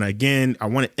I just want to, I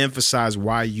want to emphasize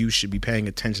why you should be paying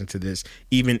attention to this,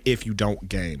 even if you don't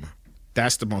game.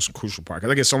 That's the most crucial part.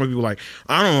 Because I get so many people like,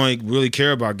 I don't really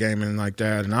care about gaming like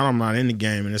that, and I'm not in the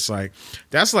game. And it's like,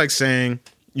 that's like saying,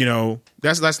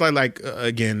 that's like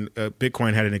again,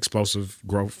 Bitcoin had an explosive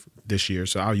growth this year,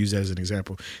 so I'll use that as an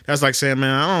example. That's like saying,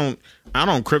 man, I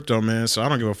don't crypto, man, so I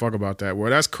don't give a fuck about that. Well,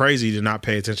 that's crazy to not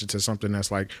pay attention to something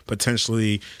that's like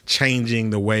potentially changing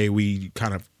the way we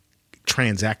kind of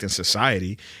transact in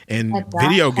society. And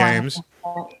video games.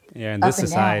 Yeah, in this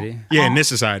society. Yeah, in this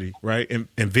society, right? And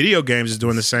video games is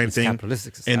doing the same thing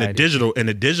in the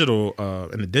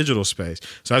digital space.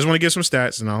 So I just want to give some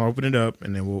stats, and I'll open it up,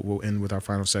 and then we'll end with our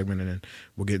final segment, and then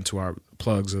we'll get into our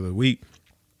plugs of the week.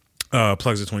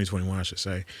 Plugs of 2021, I should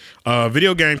say.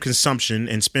 Video game consumption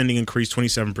and spending increased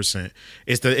 27%.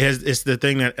 It's the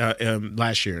thing that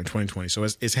last year in 2020. So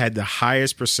it's had the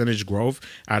highest percentage growth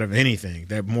out of anything.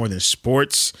 That more than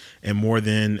sports and more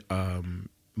than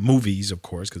movies, of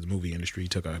course, because the movie industry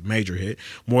took a major hit,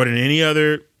 more than any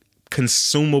other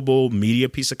consumable media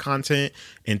piece of content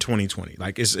in 2020.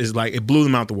 Like it's like it blew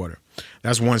them out the water.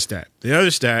 That's one stat. The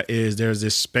other stat is there's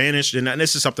this Spanish, and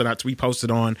this is something that we posted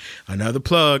on another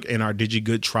plug in our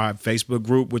DigiGood Tribe Facebook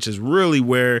group, which is really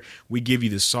where we give you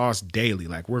the sauce daily.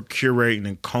 Like we're curating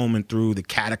and combing through the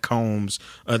catacombs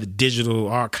of the digital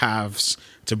archives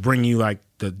to bring you like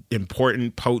the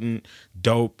important, potent,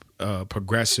 dope,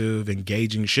 progressive,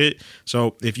 engaging shit.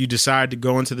 So if you decide to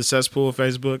go into the cesspool of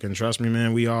Facebook, and trust me,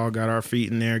 man, we all got our feet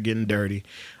in there getting dirty.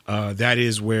 That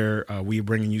is where we're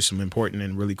bringing you some important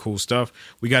and really cool stuff.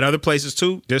 We got other places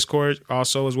too. Discord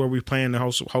also is where we plan to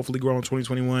hopefully grow in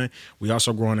 2021. We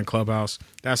also growing in Clubhouse.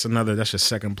 That's your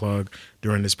second plug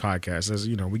during this podcast. As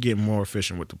we get more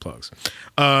efficient with the plugs.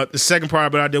 The second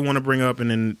part, but I did want to bring up and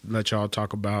then let y'all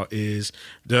talk about is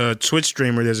the Twitch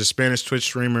streamer. There's a Spanish Twitch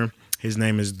streamer. His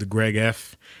name is the Greg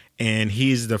F. And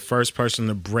he's the first person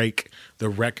to break the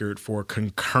record for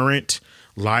concurrent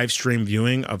live stream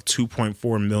viewing of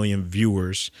 2.4 million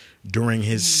viewers during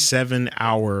his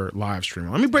 7-hour live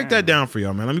stream. Let me break that down for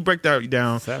y'all, man. Let me break that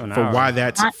down for why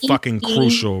that's fucking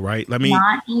crucial, right?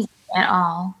 Not easy at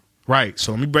all. Right.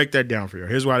 So let me break that down for you.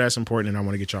 Here's why that's important, and I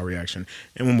want to get y'all reaction,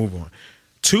 and we'll move on.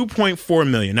 2.4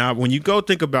 million. Now, when you go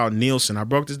think about Nielsen, I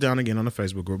broke this down again on the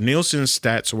Facebook group. Nielsen's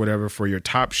stats or whatever for your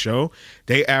top show,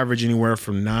 they average anywhere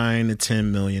from 9 to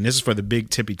 10 million. This is for the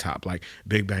big tippy top, like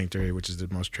Big Bang Theory, which is the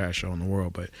most trash show in the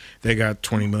world, but they got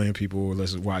 20 million people who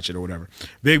listen, watch it or whatever.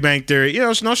 Big Bang Theory,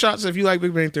 no shots if you like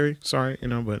Big Bang Theory. Sorry,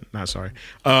 but not sorry.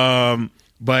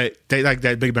 But they like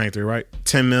that Big Bang Theory, right?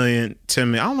 10 million. I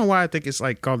don't know why I think it's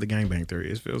like called the Gang Bang Theory.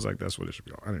 It feels like that's what it should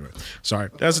be called. Anyway, sorry.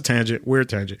 That's a tangent. Weird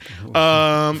tangent.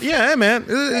 Yeah, man.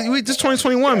 This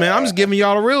 2021, man. I'm just giving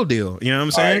y'all a real deal. You know what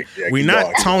I'm saying? We're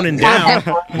not toning down.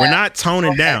 We're not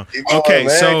toning down. Okay,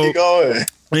 so keep going.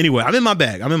 Anyway, I'm in my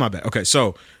bag. Okay,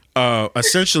 so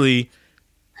essentially,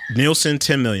 Nielsen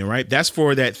 10 million, right? That's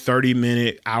for that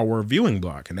 30-minute hour viewing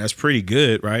block, and that's pretty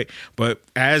good, right? But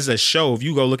as a show, if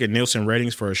you go look at Nielsen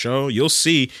ratings for a show, you'll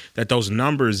see that those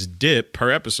numbers dip per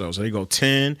episode. So they go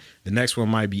 10, the next one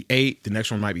might be 8, the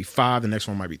next one might be 5, the next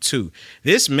one might be 2.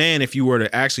 This man, if you were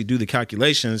to actually do the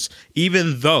calculations,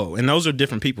 even though, and those are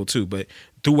different people too, but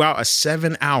throughout a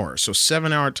 7 hour, so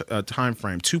 7 hour time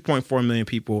frame, 2.4 million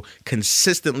people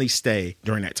consistently stay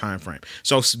during that time frame.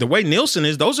 So the way Nielsen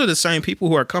is, those are the same people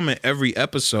who are coming every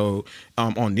episode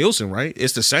on Nielsen, right?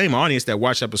 It's the same audience that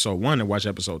watch episode 1 and watch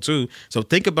episode 2. So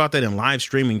think about that in live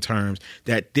streaming terms,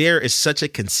 that there is such a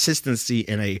consistency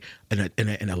and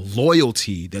a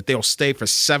loyalty that they'll stay for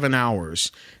 7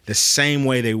 hours the same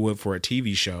way they would for a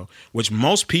TV show, which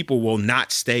most people will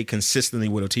not stay consistently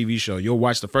with a TV show. You'll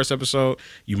watch the first episode,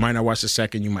 you might not watch the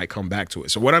second, you might come back to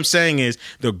it. So what I'm saying is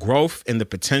the growth and the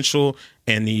potential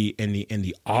and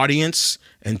the audience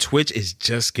and Twitch is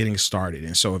just getting started.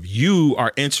 And so if you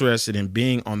are interested in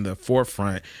being on the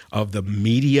forefront of the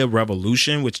media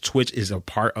revolution, which Twitch is a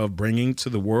part of bringing to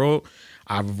the world,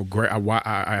 I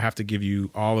have to give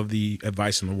you all of the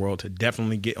advice in the world to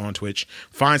definitely get on Twitch.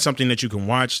 Find something that you can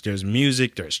watch. There's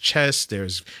music, there's chess,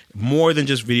 there's more than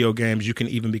just video games. You can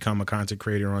even become a content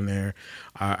creator on there.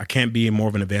 I can't be more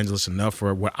of an evangelist enough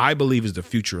for what I believe is the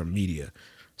future of media.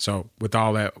 So with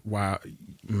all that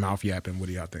mouth yapping, what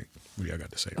do y'all think? What do y'all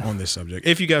got to say on this subject?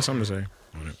 If you got something to say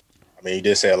on it. I mean, you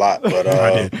did say a lot, but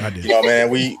I did. You know, man,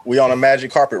 we on a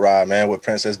magic carpet ride, man, with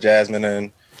Princess Jasmine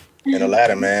and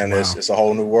Aladdin, man. Wow. It's a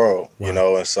whole new world, you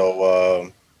know, and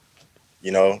so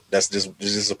you know, that's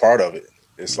just a part of it.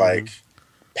 It's like,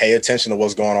 pay attention to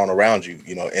what's going on around you.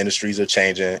 You know, industries are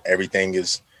changing, everything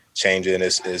is changing.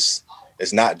 It's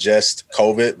not just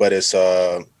COVID, but it's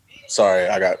sorry,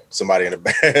 I got somebody in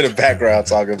the background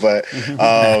talking, but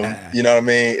you know what I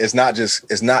mean? It's not just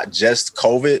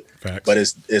COVID, Facts. but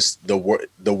it's the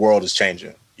world is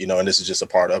changing, you know, and this is just a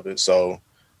part of it. So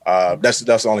that's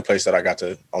the only thing I got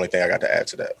to add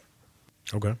to that.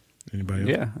 Okay.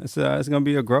 Anybody else? Yeah, it's going to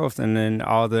be a growth, and then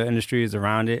all the industries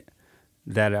around it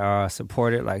that are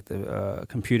supported, like the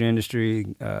computer industry,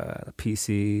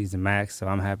 PCs and Macs. So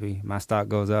I'm happy my stock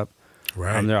goes up.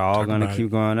 Right. They're all going to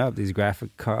keep going up. These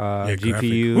graphic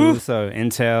GPUs, so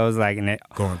Intel's like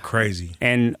going crazy.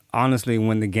 And honestly,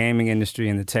 when the gaming industry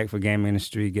and the tech for gaming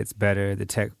industry gets better, the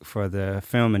tech for the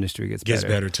film industry gets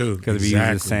better too, because we use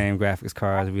the same graphics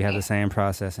cards, we have the same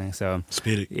processing. So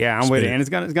I'm with it, and it's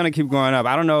gonna keep going up.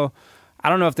 I don't know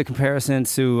if the comparison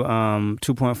to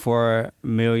 2.4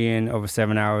 million over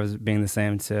 7 hours being the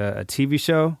same to a TV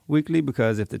show weekly,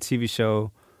 because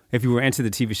if you were into the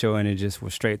TV show and it just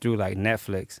was straight through like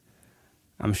Netflix,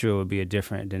 I'm sure it would be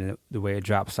different than the way it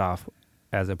drops off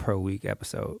as a per week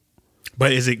episode.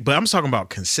 But I'm talking about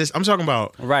consistent. I'm talking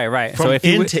about right. From so if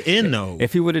end to end, though.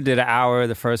 If you would have did an hour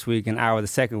the first week, an hour the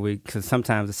second week, because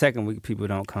sometimes the second week people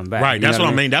don't come back. Right. That's what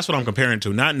I mean. That's what I'm comparing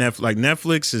to. Not Netflix. Like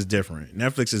Netflix is different.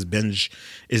 Netflix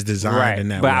is designed in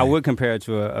that way. But I would compare it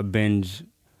to a binge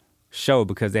show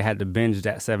because they had to binge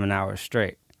that 7 hours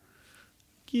straight.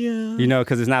 Yeah. You know,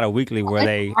 because it's not a weekly where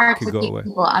they could go away.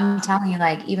 People, I'm telling you,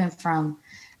 like, even from,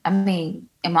 I mean,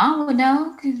 and Mom would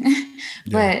know,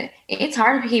 but it's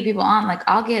hard to keep people on. Like,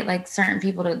 I'll get, like, certain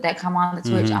people that come on the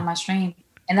Twitch on my stream,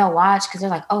 and they'll watch because they're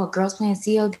like, oh, a girl's playing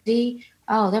COD.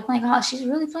 Oh, they're playing, she's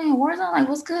really playing Warzone? Like,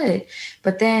 what's good?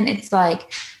 But then it's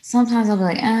like, sometimes I'll be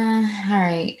like, all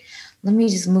right, let me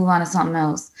just move on to something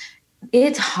else.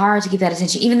 It's hard to keep that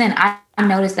attention. Even then, I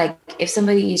notice, like, if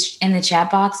somebody is in the chat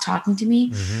box talking to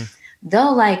me,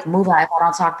 they'll, like, move out if I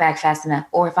don't talk back fast enough.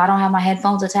 Or if I don't have my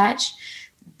headphones attached,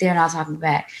 they're not talking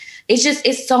back.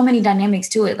 It's so many dynamics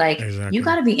to it. Like, you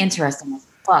got to be interesting as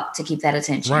fuck to keep that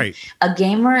attention. Right. A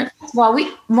gamer,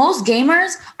 most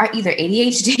gamers are either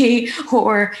ADHD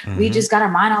or we just got our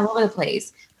mind all over the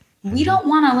place. We don't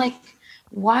want to, like,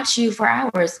 watch you for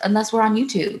hours unless we're on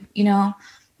YouTube, you know?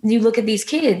 You look at these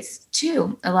kids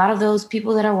too. A lot of those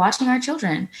people that are watching are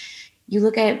children. You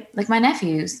look at, like, my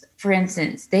nephews, for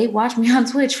instance, they watch me on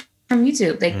Twitch from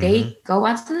YouTube. Like they go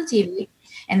onto the TV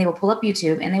and they will pull up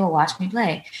YouTube and they will watch me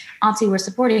play. Auntie, we're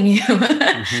supporting you.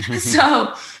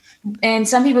 So, and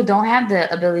some people don't have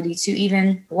the ability to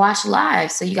even watch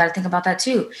live. So you got to think about that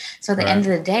too. So at the end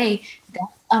of the day,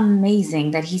 that's amazing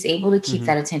that he's able to keep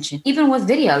that attention. Even with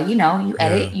video, you know, you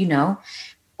edit, you know,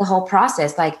 the whole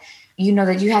process. Like, you know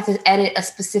that you have to edit a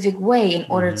specific way in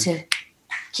order to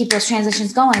keep those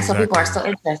transitions going. So people are still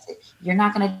interested. You're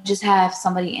not going to just have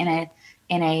somebody on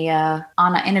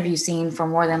an interview scene for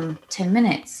more than 10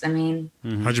 minutes. I mean,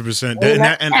 100%.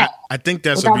 And I think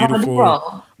that's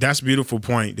a That's a beautiful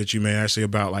point that you made actually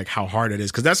about like how hard it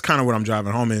is, because that's kind of what I'm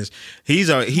driving home is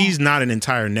he's not an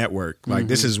entire network. Like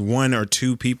this is one or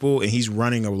two people, and he's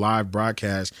running a live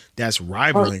broadcast that's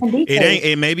rivaling.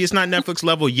 Maybe it's not Netflix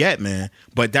level yet, man,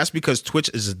 but that's because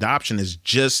Twitch's adoption is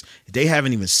just, they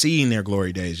haven't even seen their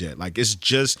glory days yet. Like it's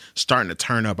just starting to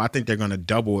turn up. I think they're going to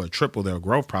double or triple their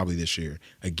growth probably this year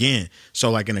again. So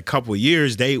like in a couple of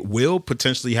years, they will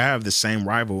potentially have the same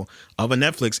rival of a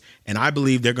Netflix, and I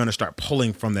believe they're going to start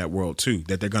pulling from that world too,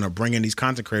 that they're going to bring in these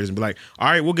content creators and be like, all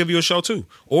right, we'll give you a show too,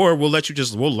 or we'll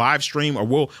live stream,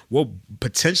 or we'll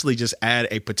potentially just add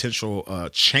a potential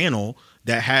channel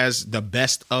that has the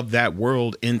best of that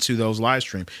world into those live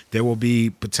stream. There will be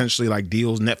potentially like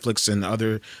deals Netflix and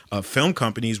other film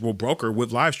companies will broker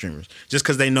with live streamers just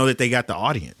because they know that they got the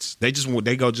audience. They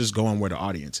go on where the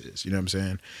audience is. You know what I'm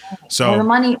saying? So where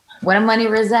the money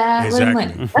resides. Exactly. Where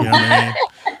the money. You know what I mean?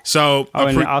 So,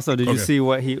 and also, did you see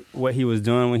what he was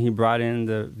doing when he brought in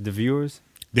the viewers?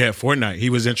 Yeah, Fortnite. He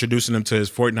was introducing them to his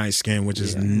Fortnite skin, which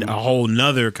is a whole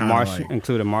nother kind of like...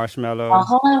 Included Marshmallow.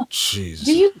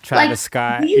 Jeez. Travis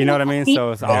Scott. You know what I mean?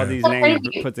 So it's all these names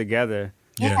put together.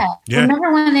 Yeah.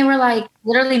 Remember when they were like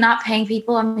literally not paying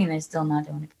people? I mean, they're still not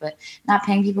doing it, but not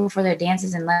paying people for their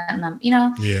dances and letting them,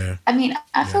 Yeah. I mean,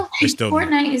 I feel like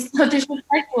Fortnite is so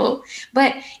disrespectful,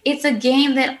 but it's a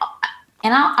game that,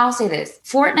 and I'll say this,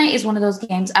 Fortnite is one of those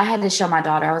games I had to show my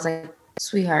daughter. I was like,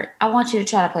 sweetheart, I want you to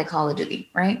try to play Call of Duty,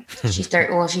 right? She's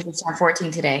 30. Well, she just turned 14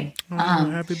 today.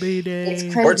 Happy birthday! It's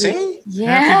crazy. 14?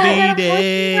 Yeah. Happy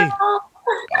birthday!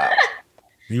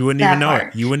 You wouldn't even know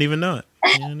it. You wouldn't even know it.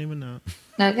 You wouldn't even know it.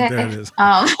 Okay. There it is.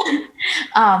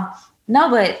 No,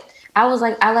 but I was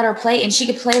like, I let her play, and she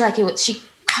could play like it was. She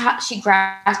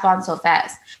grasped on so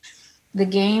fast. The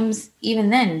games,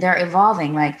 even then, they're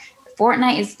evolving. Like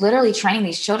Fortnite is literally training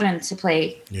these children to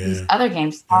play these other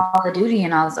games, Call of Duty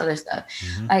and all this other stuff.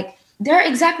 Mm-hmm. Like they're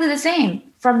exactly the same,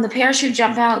 from the parachute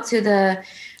jump out to the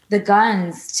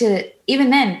guns to even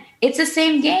then, it's the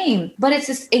same game, but it's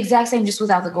the exact same just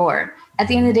without the gore. At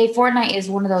the end of the day, Fortnite is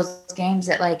one of those games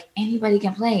that like anybody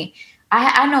can play.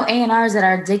 I know A&Rs that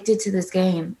are addicted to this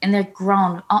game, and they're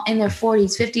grown in their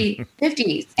 40s,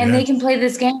 50s, and they can play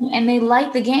this game, and they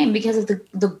like the game because of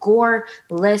the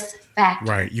gore-less factor.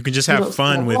 Right. You can just have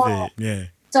fun with it. Yeah.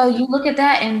 So you look at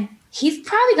that, and he's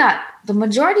probably got the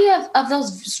majority of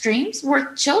those streams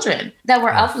were children that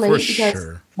were up late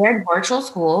because they're in virtual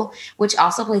school, which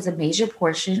also plays a major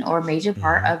portion or a major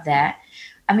part of that.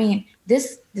 I mean,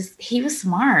 this he was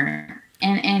smart.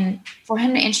 And for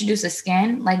him to introduce a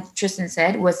skin, like Tristan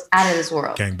said, was out of this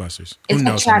world. Gangbusters. It's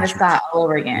like Travis Scott all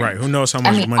over again. Right. Who knows how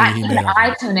much money he made?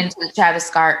 I tuned into the Travis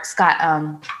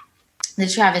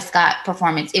Scott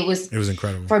performance. It was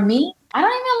incredible. For me, I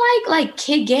don't even like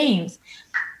kid games.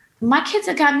 My kids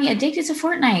have got me addicted to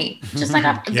Fortnite. Just like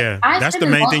that's the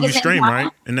main thing you stream,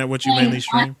 right? Isn't that what you mainly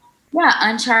stream? Yeah,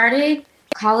 Uncharted,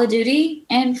 Call of Duty,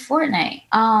 and Fortnite.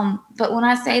 But when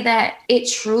I say that, it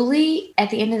truly, at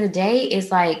the end of the day, is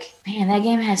like, man, that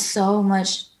game has so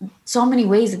many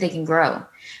ways that they can grow.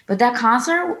 But that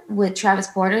concert with Travis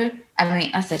Porter,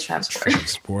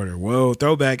 Travis Porter. Whoa,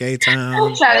 throwback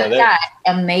A-Town. Travis Scott,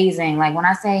 amazing. Like when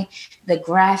I say the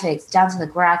graphics, down to the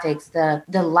graphics, the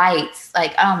lights,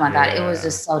 like, oh my God, it was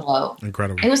just so dope.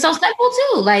 Incredible. It was so simple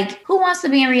too. Like, who wants to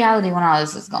be in reality when all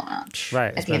this is going on?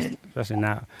 Right, especially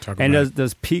now. And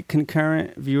does peak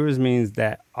concurrent viewers means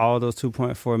that all those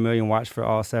 2.4 million watch for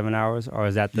all 7 hours, or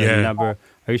is that the number?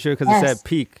 Are you sure? Because it said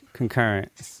peak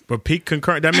concurrent. But peak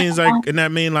concurrent, that means like, and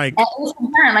that mean like... It was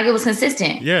concurrent, like it was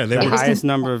consistent. Yeah. The highest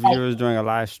number of viewers during a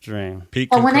live stream.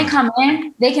 But when they come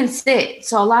in, they can sit.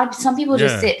 So some people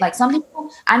just sit. Like some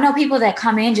people, I know people that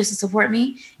come in just to support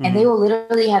me, and they will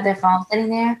literally have their phone sitting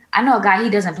there. I know a guy, he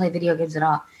doesn't play video games at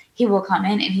all. He will come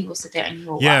in and he will sit there and he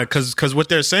will watch. Because what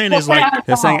they're saying is like...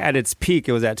 They're saying at its peak,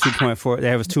 it was at 2.4.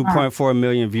 There was 2.4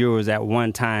 million viewers at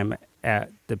one time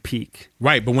at the peak.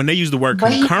 Right, but when they use the word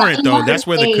concurrent, though, that's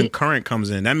where the concurrent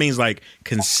comes in. That means like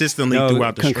consistently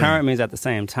throughout the stream. Concurrent means at the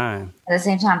same time. At the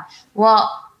same time.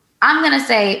 Well, I'm going to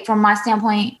say from my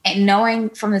standpoint, and knowing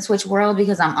from the Twitch world,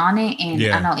 because I'm on it, and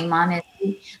I know Iman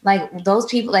is, like those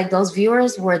people, like those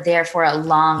viewers were there for a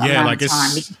long amount of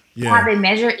time. How they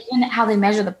measure, even how they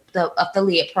measure the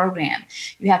affiliate program,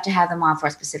 you have to have them on for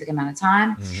a specific amount of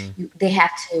time. They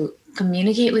have to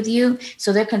communicate with you,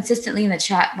 so they're consistently in the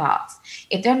chat box.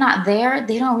 If they're not there,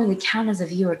 they don't really count as a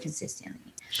viewer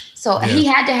consistently. So he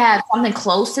had to have something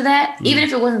close to that, even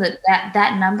if it wasn't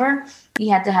that number. He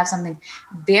had to have something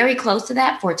very close to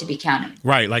that for it to be counted.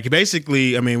 Right. Like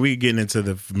basically, I mean, we're getting into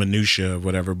the minutia of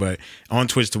whatever, but on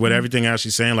Twitch, to what everything else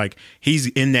she's saying, like he's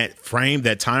in that frame,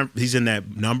 that time, he's in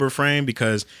that number frame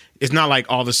because it's not like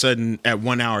all of a sudden at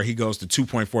 1 hour he goes to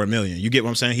 2.4 million. You get what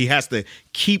I'm saying? He has to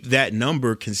keep that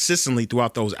number consistently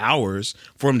throughout those hours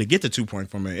for him to get to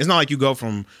 2.4 million. It's not like you go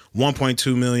from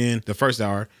 1.2 million the first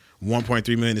hour,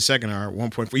 1.3 million the second hour,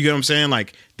 1.4. You get what I'm saying?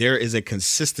 Like there is a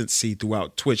consistency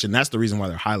throughout Twitch, and that's the reason why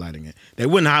they're highlighting it. They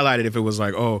wouldn't highlight it if it was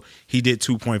like, oh, he did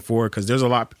 2.4, because there's a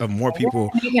lot of more people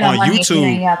on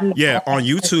YouTube. Yeah, on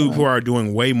YouTube who are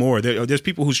doing way more. There's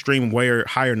people who stream way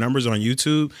higher numbers on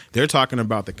YouTube. They're talking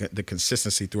about the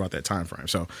consistency throughout that time frame.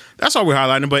 So that's all we're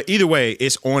highlighting. But either way,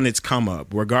 it's on its come up,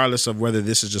 regardless of whether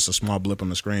this is just a small blip on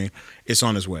the screen. It's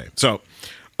on its way. So.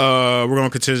 We're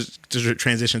going to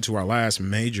transition to our last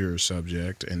major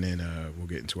subject, and then we'll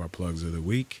get into our plugs of the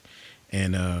week.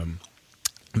 And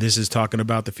this is talking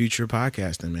about the future of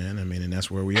podcasting, man. I mean, and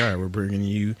that's where we are. We're bringing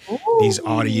you these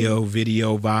audio,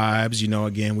 video vibes. You know,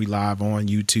 again, we live on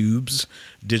YouTube's.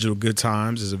 Digital Good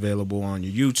Times is available on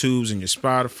your YouTubes and your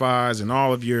Spotifys and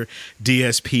all of your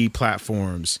DSP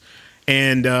platforms.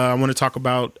 And I want to talk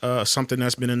about something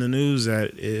that's been in the news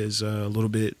that is a little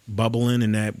bit bubbling,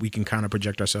 and that we can kind of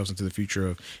project ourselves into the future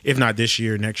of, if not this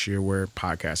year, next year, where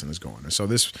podcasting is going. And so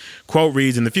this quote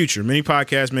reads, in the future, many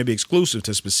podcasts may be exclusive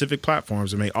to specific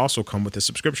platforms and may also come with a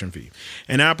subscription fee.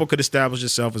 And Apple could establish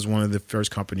itself as one of the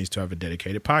first companies to have a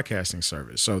dedicated podcasting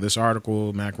service. So this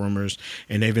article, Mac Rumors,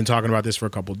 and they've been talking about this for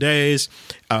a couple of days.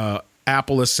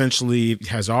 Apple essentially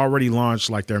has already launched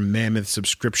like their mammoth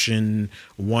subscription,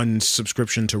 one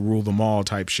subscription to rule them all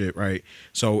type shit, right?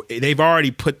 So they've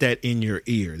already put that in your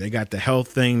ear. They got the health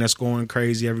thing that's going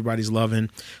crazy, everybody's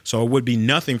loving. So it would be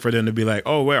nothing for them to be like,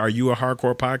 oh, wait, are you a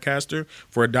hardcore podcaster?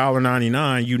 For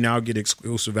 $1.99, you now get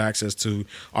exclusive access to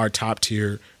our top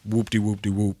tier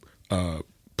whoop-de-whoop-de-whoop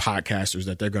podcasters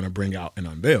that they're going to bring out and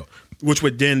unveil, which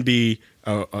would then be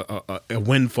a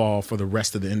windfall for the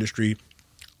rest of the industry.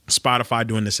 Spotify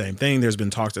doing the same thing. There's been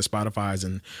talks that Spotify is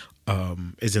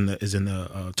in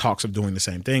the talks of doing the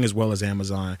same thing, as well as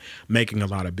Amazon making a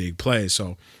lot of big plays.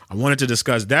 So I wanted to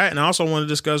discuss that, and I also want to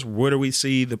discuss where do we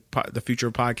see the future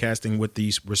of podcasting with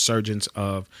these resurgence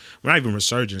of, well, not even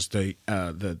resurgence, the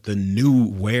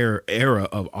new era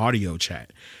of audio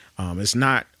chat. It's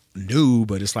not new,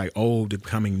 but it's like old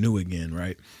becoming new again,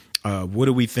 right? What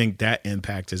do we think that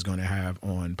impact is going to have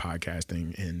on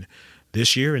podcasting in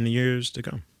this year and the years to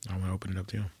come? I want to open it up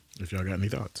to you if y'all got any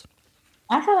thoughts.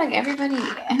 I feel like everybody,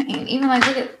 I mean, even like,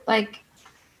 look at, like,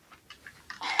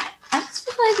 I just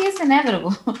feel like it's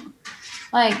inevitable.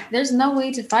 Like, there's no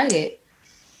way to fight it.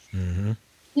 Mm-hmm.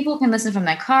 People can listen from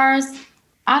their cars.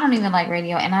 I don't even like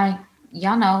radio, and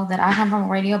y'all know that I come from a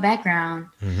radio background.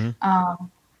 Mm-hmm.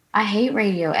 I hate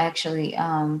radio, actually.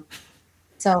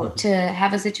 So to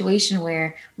have a situation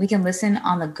where we can listen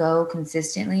on the go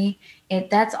consistently,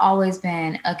 that's always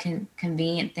been a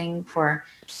convenient thing for.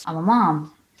 I'm a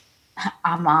mom.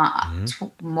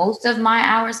 Most of my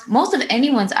hours, most of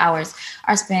anyone's hours,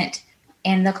 are spent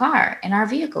in the car, in our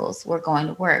vehicles. We're going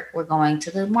to work. We're going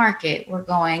to the market. We're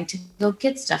going to go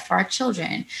get stuff for our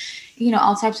children. You know,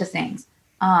 all types of things.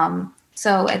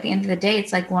 So at the end of the day,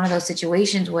 it's like one of those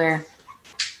situations where,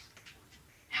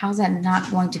 how's that not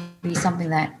going to be something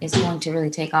that is going to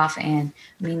really take off and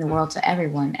mean the world to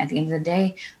everyone? At the end of the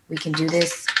day, we can do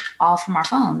this all from our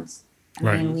phones.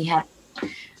 I mean, we have,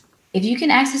 if you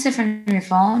can access it from your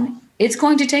phone, it's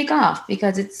going to take off,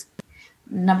 because it's,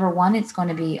 number one, it's going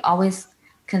to be always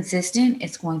consistent.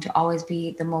 It's going to always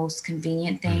be the most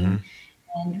convenient thing.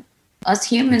 Mm-hmm. And us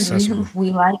humans,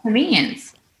 we like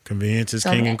convenience. Convenience is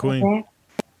king and queen.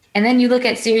 And then you look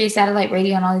at Sirius satellite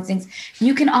radio and all these things.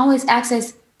 You can always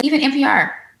access even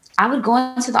NPR. I would go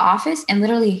into the office and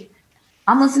literally,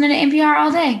 I'm listening to NPR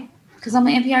all day because I'm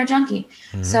an NPR junkie.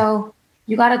 Mm-hmm. So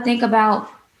you got to think about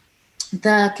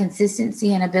the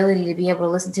consistency and ability to be able to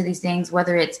listen to these things,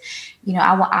 whether it's, you know,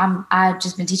 I've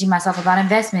just been teaching myself about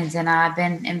investments, and I've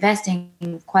been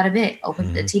investing quite a bit,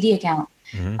 opened a TD account.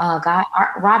 Mm-hmm. Got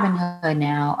Robinhood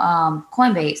now,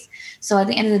 Coinbase. So at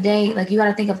the end of the day, like, you got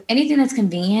to think of anything that's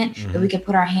convenient that we can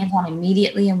put our hands on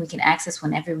immediately and we can access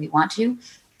whenever we want to,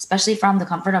 especially from the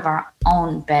comfort of our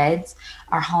own beds,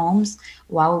 our homes.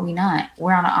 Why would we not?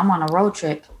 I'm on a road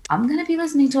trip. I'm going to be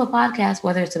listening to a podcast,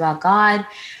 whether it's about God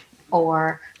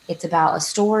or it's about a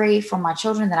story for my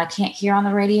children that I can't hear on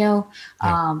the radio.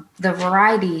 Yeah. The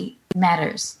variety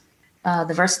matters.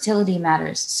 The versatility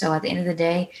matters. So at the end of the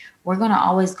day, we're going to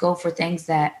always go for things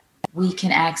that we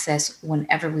can access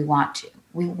whenever we want to.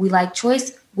 We like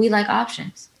choice. we like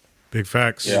options. Big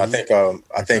facts. Yeah, I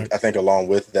think along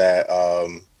with that,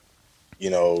 you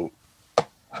know,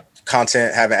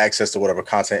 content, having access to whatever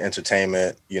content,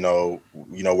 entertainment, you know,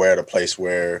 we're at a place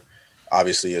where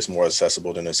obviously it's more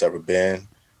accessible than it's ever been.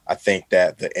 I think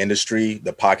that the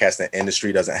podcasting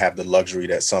industry doesn't have the luxury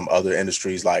that some other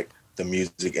industries like the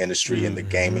music industry and the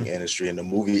gaming industry and the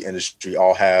movie industry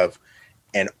all have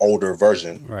an older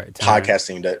version. Right.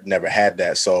 Podcasting that never had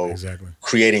that. So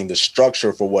creating the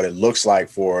structure for what it looks like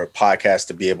for podcasts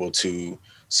to be able to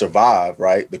survive,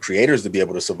 right? The creators to be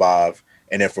able to survive.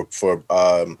 And then for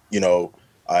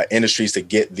industries to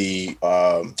get the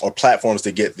or platforms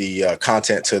to get the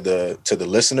content to the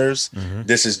listeners.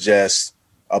 This is just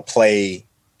a play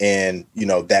in, you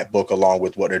know, that book along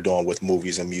with what they're doing with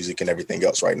movies and music and everything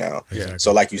else right now. Exactly.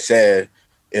 So like you said,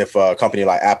 if a company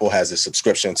like Apple has a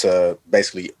subscription to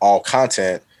basically all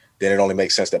content, then it only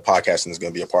makes sense that podcasting is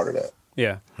going to be a part of that.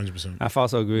 Yeah. 100%. I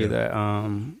also agree that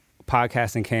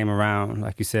podcasting came around,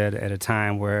 like you said, at a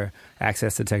time where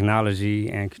access to technology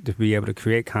and to be able to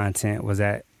create content was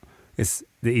it's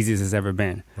the easiest it's ever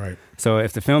been. Right. So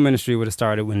if the film industry would have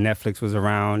started when Netflix was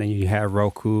around and you had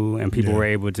Roku and people were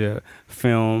able to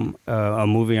film a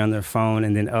movie on their phone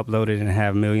and then upload it and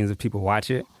have millions of people watch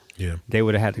it, they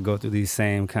would have had to go through these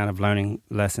same kind of learning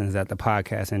lessons that the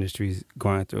podcast industry is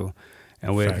going through.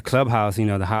 And with Clubhouse, you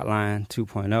know, the Hotline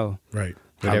 2.0. Right.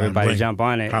 With everybody jump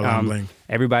on it.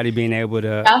 Everybody being able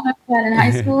to... I remember that in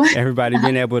high school. Everybody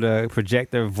being able to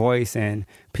project their voice, and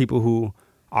people who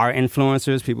are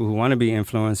influencers, people who want to be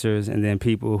influencers, and then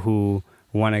people who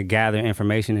want to gather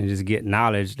information and just get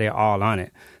knowledge, they're all on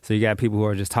it. So you got people who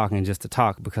are just talking just to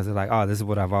talk because they're like, oh, this is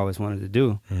what I've always wanted to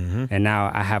do. And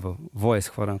now I have a voice,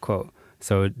 quote unquote.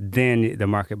 So then the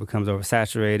market becomes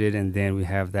oversaturated, and then we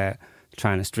have that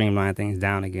trying to streamline things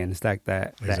down again. It's like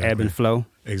that ebb and flow.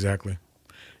 Exactly.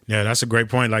 Yeah, that's a great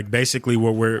point. Like basically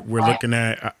what we're looking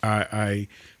at, I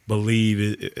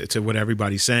believe to what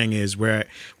everybody's saying is we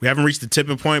haven't reached the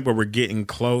tipping point, but we're getting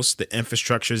close. The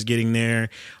infrastructure is getting there.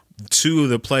 Two of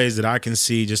the plays that I can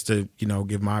see, just to, you know,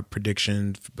 give my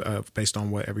prediction based on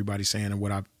what everybody's saying and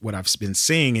what I've been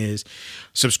seeing, is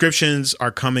subscriptions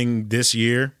are coming this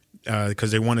year. Because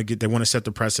they want to set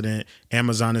the precedent.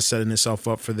 Amazon is setting itself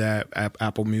up for that.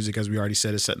 Apple Music, as we already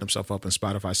said, is setting themselves up, and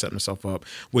Spotify setting themselves up,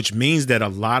 which means that a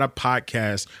lot of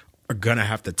podcasts are gonna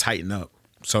have to tighten up.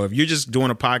 So if you're just doing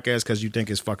a podcast because you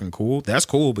think it's fucking cool, that's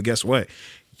cool. But guess what?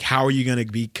 How are you going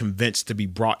to be convinced to be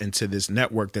brought into this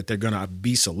network that they're going to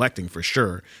be selecting for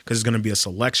sure? Because it's going to be a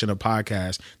selection of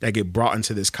podcasts that get brought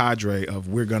into this cadre of,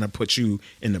 we're going to put you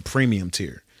in the premium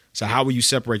tier. So how will you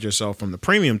separate yourself from the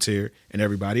premium tier and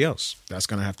everybody else? That's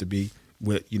going to have to be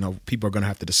what, you know, people are going to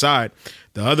have to decide.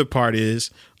 The other part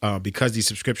is because these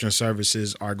subscription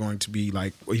services are going to be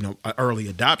like, you know, early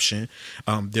adoption,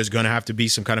 there's going to have to be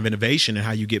some kind of innovation in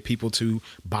how you get people to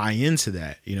buy into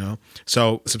that, you know?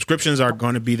 So subscriptions are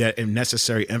going to be that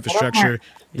necessary infrastructure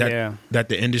that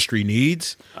the industry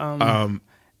needs.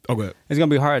 Okay. It's going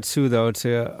to be hard, too, though,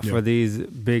 for these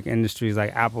big industries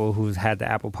like Apple, who's had the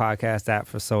Apple Podcast app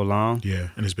for so long. Yeah,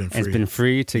 and it's been free. It's been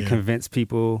free to convince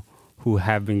people who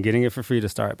have been getting it for free to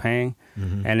start paying.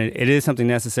 And it is something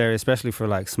necessary, especially for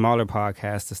like smaller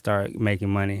podcasts, to start making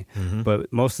money.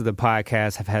 But most of the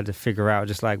podcasts have had to figure out,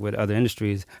 just like with other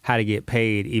industries, how to get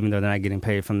paid, even though they're not getting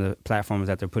paid from the platforms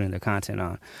that they're putting their content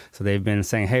on. So they've been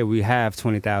saying, hey, we have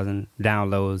 20,000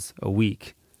 downloads a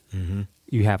week.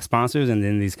 You have sponsors, and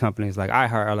then these companies like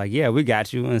iHeart are like, yeah, we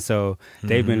got you. And so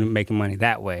they've been making money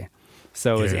that way.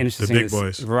 So it's interesting, the big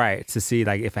boys. Right, to see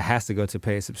like if it has to go to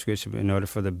paid subscription in order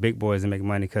for the big boys to make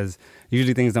money, because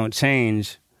usually things don't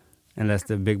change unless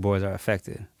the big boys are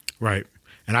affected. Right.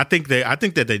 And I think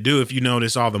that they do. If you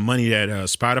notice all the money that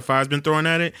Spotify's been throwing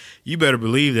at it, you better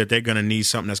believe that they're going to need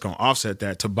something that's going to offset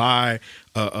that, to buy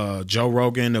Joe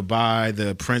Rogan, to buy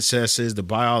the princesses, to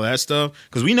buy all that stuff.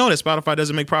 Because we know that Spotify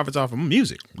doesn't make profits off of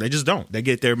music. They just don't. They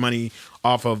get their money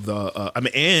off of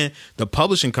and the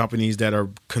publishing companies that are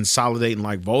consolidating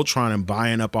like Voltron and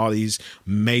buying up all these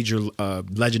major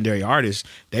legendary artists.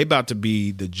 They about to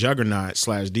be the juggernaut /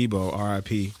 Debo,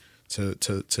 RIP.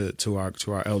 To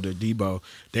our elder Debo,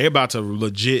 they're about to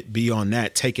legit be on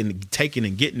that, taking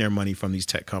and getting their money from these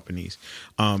tech companies.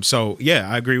 So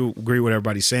yeah, I agree with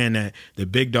everybody saying that the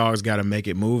big dogs got to make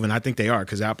it move, and I think they are,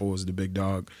 because Apple was the big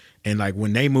dog, and like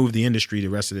when they move the industry, the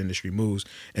rest of the industry moves.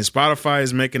 And Spotify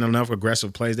is making enough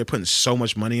aggressive plays. They're putting so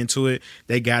much money into it,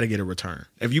 they got to get a return.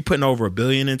 If you're putting over $1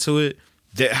 billion into it,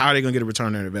 how are they going to get a return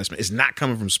on their investment? It's not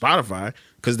coming from Spotify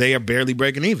because they are barely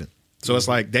breaking even. So it's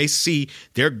like they see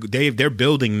they're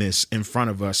building this in front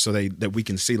of us so that we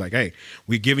can see like, hey,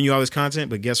 we're giving you all this content,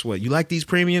 but guess what? You like these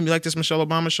premium? You like this Michelle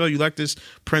Obama show? You like this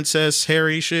Princess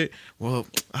Harry shit? Well,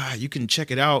 you can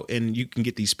check it out and you can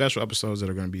get these special episodes that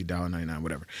are going to be $1.99,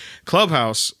 whatever.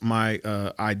 Clubhouse, my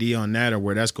idea on that or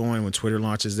where that's going when Twitter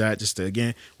launches that, just to,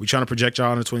 again, we're trying to project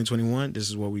y'all into 2021. This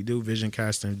is what we do, Vision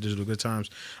Casting, Digital Good Times.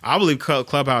 I believe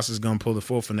Clubhouse is going to pull the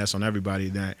full finesse on everybody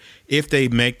that if they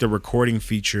make the recording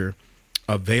feature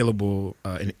available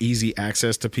and easy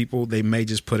access to people, they may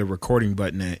just put a recording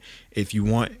button that if you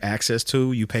want access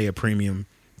to, you pay a premium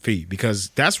fee, because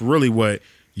that's really what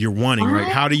you're wanting,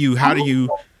 right? How do you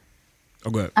oh,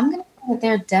 go ahead. I'm gonna say that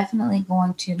they're definitely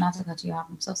going to, not to cut you off,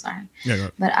 I'm so sorry. Yeah, go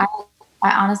ahead. But I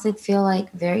honestly feel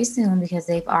like very soon, because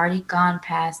they've already gone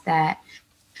past that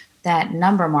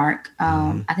number mark.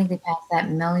 I think they passed that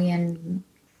 1 million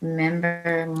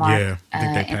member mark. Yeah, I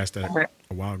think they passed that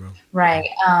a while ago. Right.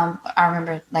 I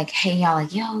remember like, hey, y'all,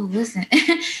 like, yo, listen.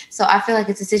 So I feel like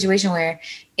it's a situation where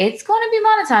it's going to be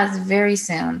monetized very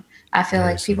soon. I feel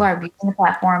like people are abusing the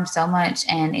platform so much,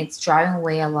 and it's driving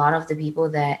away a lot of the people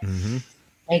that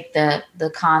make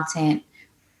the content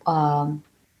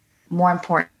more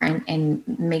important and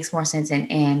makes more sense,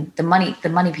 and the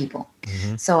money people.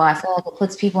 So I feel like it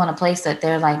puts people in a place that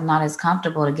they're like not as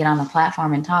comfortable to get on the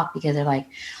platform and talk, because they're like,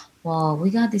 well, we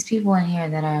got these people in here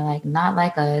that are like not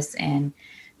like us and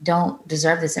don't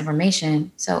deserve this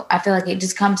information. So I feel like it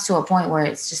just comes to a point where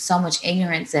it's just so much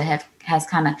ignorance that has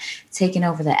kind of taken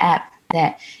over the app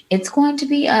that it's going to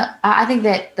be I think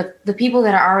that the people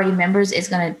that are already members, is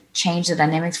going to change the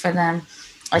dynamics for them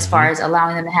as far as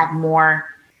allowing them to have more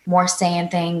say in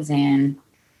things and,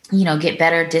 you know, get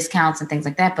better discounts and things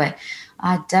like that. But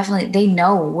definitely they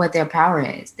know what their power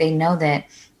is. They know that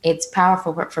it's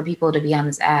powerful for people to be on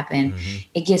this app, and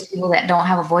it gives people that don't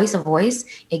have a voice.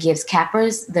 It gives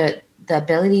cappers the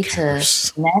ability to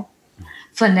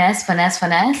finesse.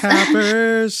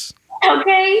 Cappers.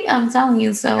 Okay, I'm telling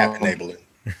you. So App enabling.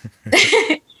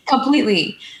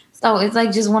 Completely. So it's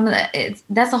like just one of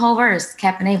that's the whole verse,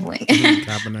 cap enabling.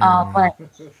 But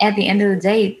at the end of the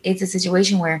day, it's a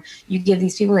situation where you give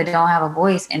these people that don't have a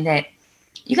voice, and that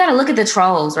you got to look at the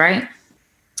trolls, right?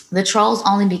 The trolls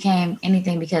only became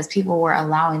anything because people were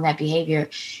allowing that behavior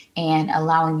and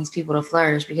allowing these people to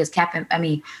flourish, because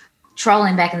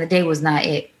trolling back in the day was not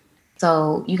it.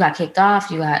 So you got kicked off,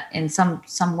 you got in some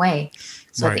way.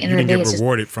 So right. at the end you of the day, get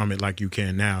rewarded from it like you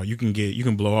can now. You can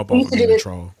blow up off of being a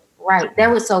troll. Right.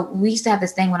 We used to have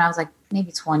this thing when I was like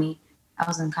maybe 20. I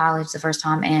was in college the first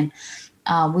time, and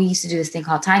we used to do this thing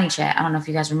called Tiny Chat. I don't know if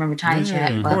you guys remember Tiny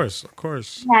Chat. Of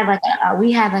course.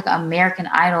 We had like an American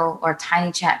Idol or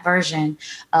Tiny Chat version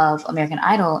of American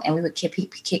Idol, and we would kick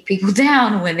people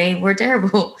down when they were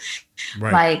terrible.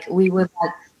 Right. Like we would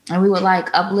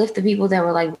uplift the people that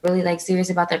were like really like serious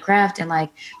about their craft, and like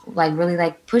really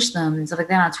like push them and stuff like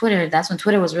that on Twitter. That's when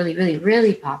Twitter was really, really,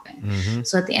 really popping.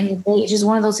 So at the end of the day, it's just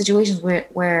one of those situations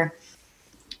where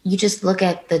you just look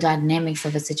at the dynamics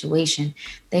of a situation.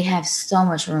 They have so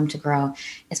much room to grow,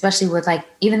 especially with like,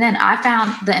 even then I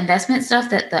found the investment stuff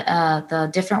that the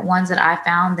different ones that I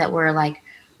found that were like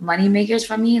money makers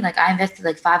for me. Like I invested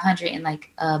like $500 in like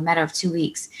a matter of 2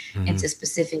 weeks into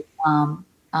specific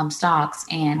stocks,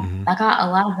 and I got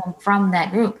a lot of them from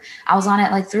that group. I was on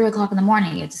at like 3:00 in the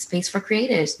morning. It's a space for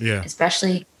creators,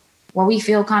 especially where we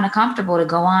feel kind of comfortable to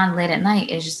go on late at night.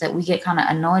 It's just that we get kind of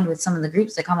annoyed with some of the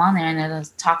groups that come on there and they're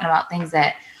just talking about things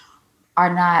that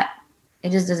are not, it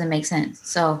just doesn't make sense.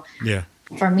 So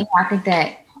for me, I think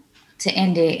that to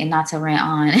end it and not to rant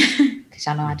on, because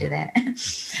y'all know I do that.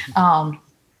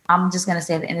 I'm just going to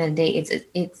say at the end of the day,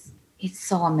 it's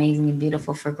so amazing and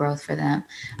beautiful for growth for them.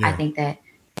 I think that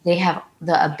they have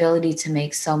the ability to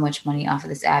make so much money off of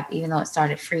this app. Even though it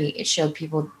started free, it showed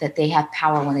people that they have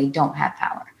power when they don't have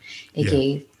power. It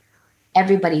gave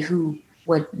everybody who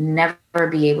would never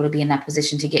be able to be in that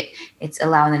position it's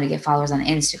allowing them to get followers on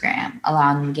Instagram,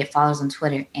 allowing them to get followers on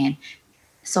Twitter. And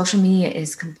social media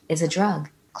is a drug.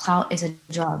 Clout is a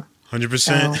drug. 100%.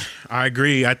 So, I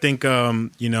agree. I think,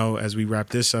 as we wrap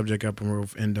this subject up and we'll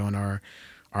end on our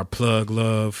plug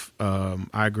love,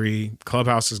 I agree.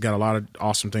 Clubhouse has got a lot of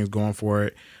awesome things going for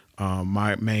it.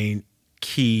 My main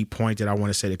key point that I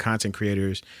want to say to content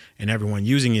creators and everyone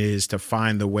using it is to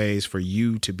find the ways for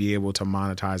you to be able to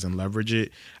monetize and leverage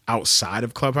it outside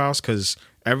of Clubhouse, because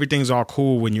everything's all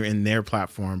cool when you're in their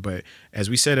platform. But as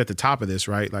we said at the top of this,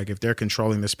 right, like if they're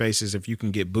controlling the spaces, if you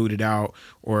can get booted out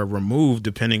or removed,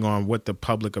 depending on what the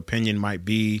public opinion might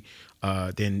be,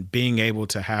 then being able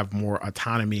to have more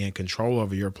autonomy and control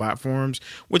over your platforms,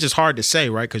 which is hard to say,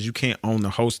 right? Because you can't own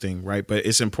the hosting, right? But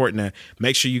it's important to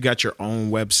make sure you got your own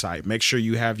website, make sure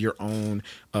you have your own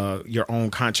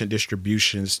content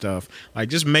distribution stuff. Like,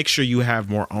 just make sure you have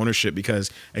more ownership,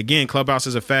 because again, Clubhouse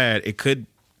is a fad. It could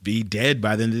be dead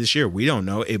by the end of this year. We don't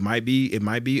know. It might be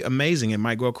amazing. It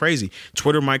might go crazy.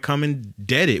 Twitter might come and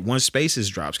dead it once Spaces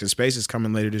drops, because Spaces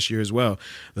coming later this year as well.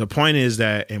 The point is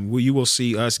that, and you will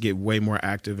see us get way more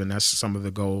active, and that's some of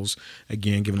the goals.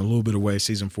 Again, giving a little bit away,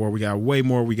 season 4, we got way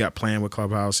more we got planned with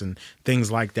Clubhouse and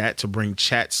things like that to bring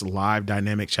chats, live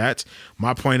dynamic chats.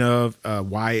 My point of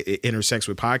why it intersects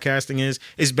with podcasting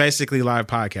is basically live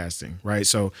podcasting, right?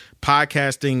 So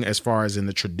podcasting, as far as in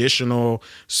the traditional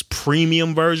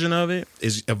premium version of it,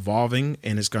 is evolving,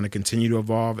 and it's going to continue to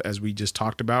evolve, as we just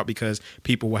talked about, because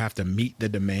people will have to meet the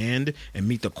demand and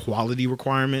meet the quality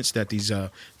requirements that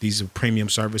these premium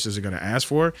services are going to ask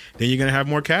for. Then you're going to have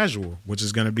more casual, which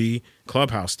is going to be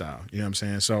Clubhouse style. You know what I'm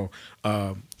saying? So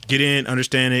get in,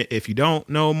 understand it. If you don't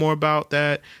know more about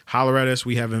that, holler at us.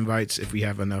 We have invites. If we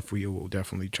have enough, we will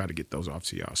definitely try to get those off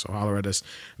to y'all. So holler at us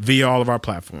via all of our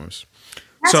platforms.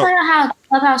 Can I tell you how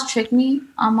Clubhouse tricked me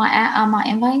on my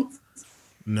invites?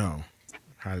 No.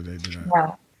 How did they do that?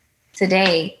 Well,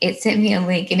 today it sent me a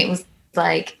link, and it was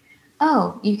like,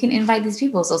 oh, you can invite these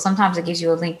people. So sometimes it gives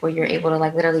you a link where you're able to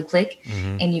like literally click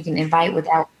and you can invite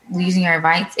without using your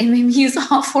invites. It made me use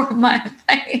all 4 of my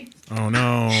invites. Oh no.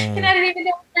 And I didn't even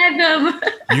know I had them.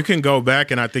 You can go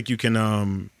back, and I think you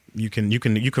can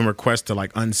request to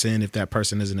like unsend if that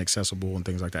person isn't accessible and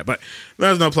things like that. But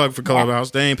there's no plug for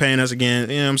Clubhouse. They ain't paying us again.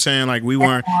 You know what I'm saying? Like, we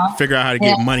weren't figure out how to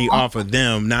get money off of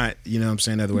them, not, you know what I'm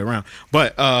saying, the other way around.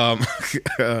 But our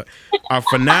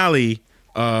finale,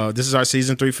 this is our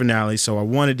season 3 finale. So I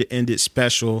wanted to end it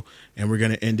special, and we're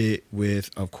going to end it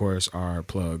with, of course, our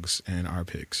plugs and our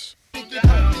picks.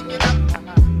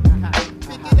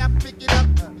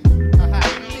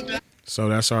 So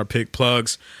that's our pick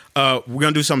plugs. We're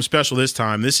going to do something special this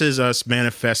time. This is us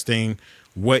manifesting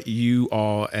what you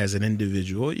all as an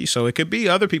individual. So it could be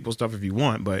other people's stuff if you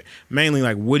want, but mainly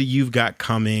like, what do you've got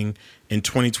coming in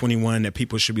 2021 that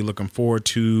people should be looking forward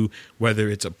to, whether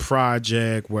it's a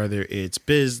project, whether it's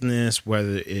business,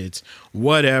 whether it's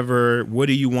whatever. What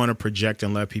do you want to project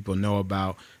and let people know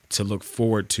about to look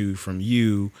forward to from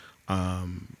you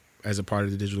as a part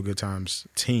of the Digital Good Times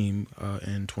team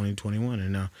in 2021?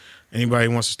 And anybody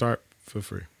who wants to start, feel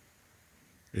free.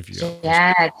 If you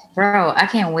bro, I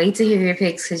can't wait to hear your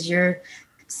picks, because you're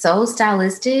so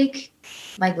stylistic.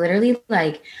 Like, literally,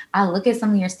 like, I look at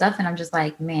some of your stuff and I'm just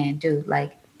like, man, dude,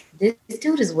 like, this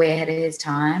dude is way ahead of his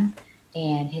time,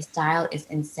 and his style is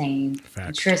insane.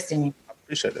 Facts. Tristan,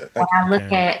 Appreciate that. when I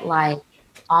look at like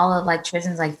all of like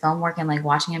Tristan's like film work, and like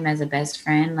watching him as a best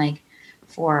friend like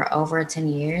for over 10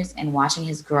 years and watching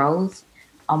his growth.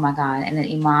 Oh my God. And then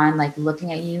Iman, like,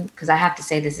 looking at you, because I have to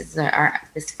say this is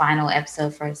this final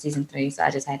episode for season 3, so I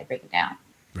just had to break it down.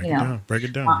 Break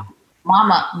it down.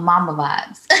 Mama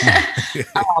vibes.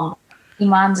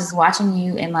 Iman, just watching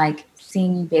you and like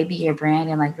seeing you baby your brand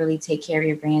and like really take care of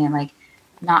your brand and like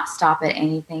not stop at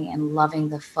anything and loving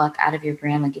the fuck out of your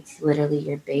brand. Like, it's literally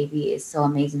your baby is so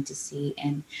amazing to see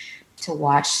and to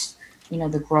watch, you know,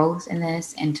 the growth in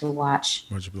this, and to watch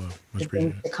much love, much the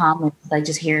things to come, and like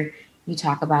just hear you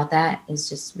talk about that is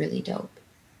just really dope.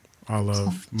 All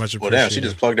love, much appreciated. Well, damn, she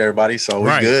just plugged everybody, so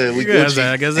we're good. We good.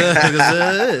 Yeah,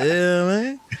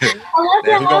 man. who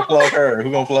gonna plug her?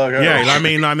 Who gonna plug her? Yeah, I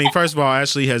mean, first of all,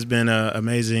 Ashley has been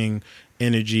amazing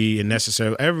energy and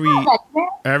necessary.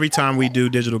 Every time we do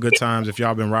Digital Good Times, if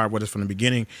y'all been riding with us from the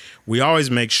beginning, we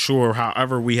always make sure,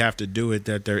 however we have to do it,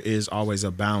 that there is always a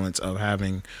balance of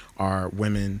having our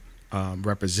women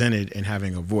represented and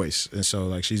having a voice. And so,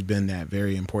 like, she's been that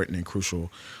very important and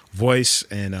crucial voice,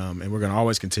 and we're gonna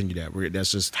always continue that.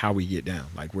 That's just how we get down.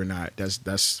 Like, we're not.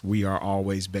 We are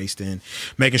always based in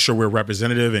making sure we're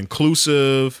representative,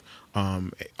 inclusive,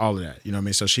 all of that. You know what I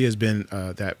mean? So she has been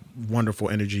that wonderful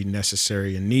energy,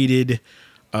 necessary and needed.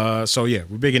 So yeah,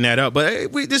 we're bigging that up,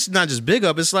 but this is not just big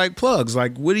up. It's like plugs.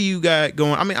 Like, what do you got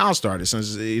going? I mean, I'll start it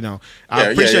since, you know, I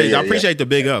appreciate the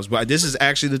big ups, but this is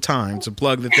actually the time to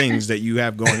plug the things that you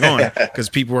have going on, because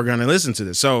people are going to listen to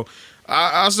this. So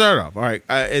I'll start off. All right.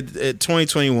 At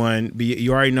 2021,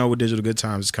 you already know what Digital Good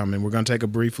Times is coming. We're going to take a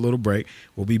brief little break.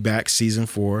 We'll be back season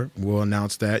 4. We'll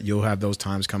announce that. You'll have those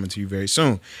times coming to you very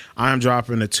soon. I'm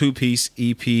dropping a 2-piece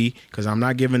EP because I'm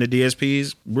not giving the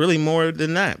DSPs really more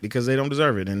than that because they don't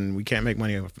deserve it and we can't make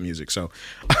money off the music. So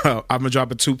I'm going to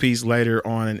drop a 2-piece later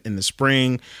on in the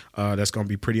spring. That's going to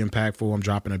be pretty impactful. I'm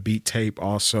dropping a beat tape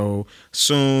also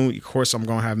soon. Of course, I'm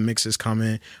going to have mixes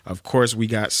coming. Of course, we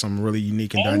got some really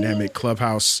unique and dynamic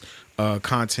Clubhouse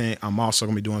content. I'm also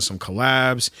going to be doing some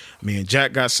collabs. Me and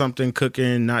Jack got something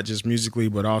cooking, not just musically,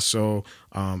 but also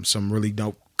some really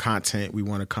dope content we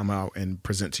want to come out and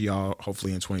present to y'all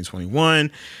hopefully in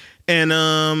 2021. And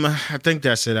I think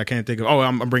that's it. I can't think of. Oh,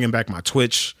 I'm bringing back my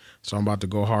Twitch. So I'm about to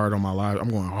go hard on my live. I'm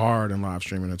going hard in live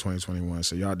streaming in 2021.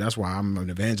 So y'all, that's why I'm an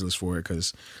evangelist for it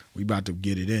because we about to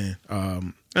get it in.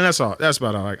 And that's all. That's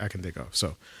about all I can think of.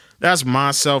 So that's my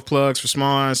self plugs for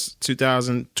Small Eyes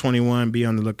 2021. Be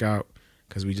on the lookout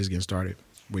because we just getting started.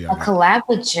 We a collab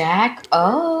with Jack.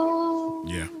 Oh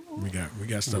yeah, we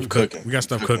got stuff cooking. We got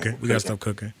stuff cooking. We got stuff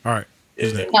cooking. All right.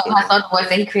 No, my son boy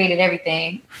said he created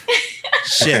everything.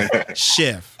 Chef.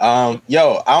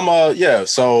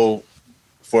 So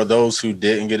for those who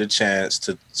didn't get a chance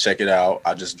to check it out,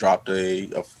 I just dropped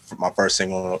my first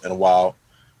single in a while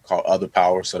called Other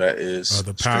Power. So that is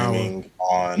streaming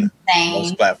on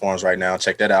most platforms right now.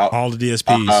 Check that out. All the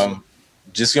DSPs.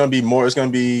 Just gonna be more. It's gonna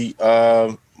be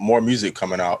more music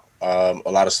coming out. A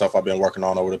lot of stuff I've been working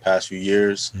on over the past few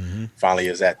years. Finally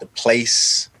is at the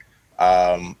place.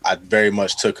 I very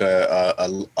much took a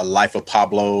Life of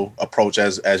Pablo approach,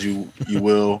 as you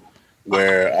will.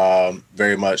 Where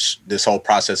very much this whole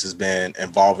process has been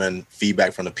involving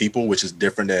feedback from the people, which is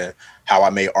different than how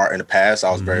I made art in the past. I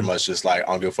was very much just like, I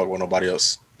don't give a fuck what nobody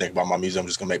else think about my music. I'm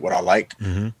just gonna make what I like.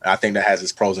 And I think that has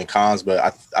its pros and cons, but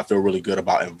I feel really good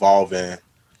about involving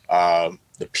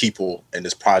the people in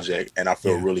this project, and I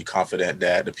feel really confident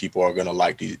that the people are gonna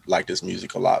like this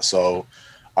music a lot. So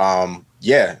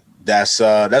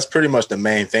that's pretty much the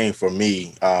main thing for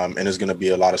me. And there's gonna be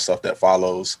a lot of stuff that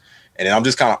follows. And then I'm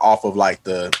just kind of off of like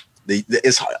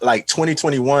it's like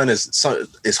 2021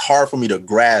 it's hard for me to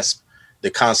grasp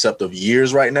the concept of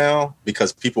years right now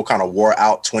because people kind of wore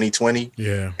out 2020.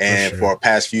 Yeah. And for the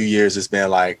past few years, it's been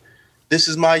like, this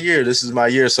is my year. This is my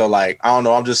year. So like, I don't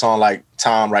know. I'm just on like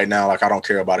time right now. Like I don't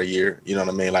care about a year. You know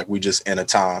what I mean? Like we just in a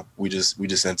time. We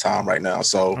just in time right now.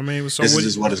 So I mean, this is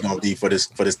just what it's going to be for this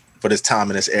time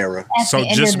in this era. So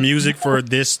just music for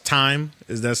this time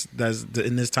that's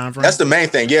in this time frame. That's the main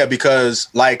thing. Yeah, because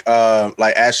like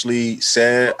Ashley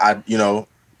said,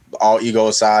 all ego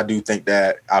aside, I do think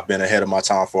that I've been ahead of my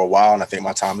time for a while, and I think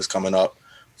my time is coming up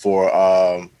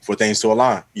for things to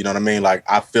align. You know what I mean? Like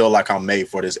I feel like I'm made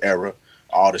for this era.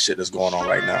 All the shit that's going on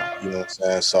right now. You know what I'm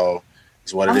saying? So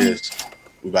it's what it is.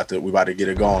 We about to get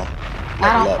it going.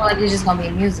 I don't feel like it's just gonna be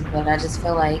music, but I just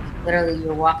feel like literally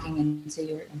you're walking into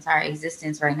your entire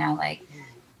existence right now. Like, you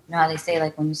know how they say,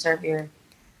 like when you serve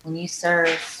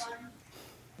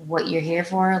what you're here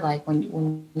for, like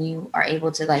when you are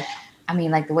able to like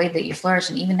the way that you flourish,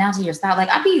 and even down to your style. Like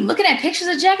I be looking at pictures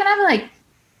of Jack and I be like,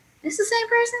 this the same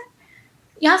person?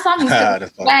 Y'all saw me swag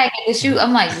at the shoot.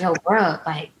 I'm like, yo,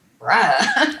 bruh.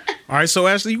 All right, so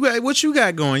Ashley, what you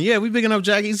got going? Yeah, we picking up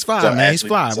Jack. He's fly, man. Ashley, he's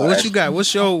fly. But what you got?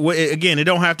 What's your again? It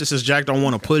don't have to, since Jack don't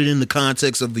want to put it in the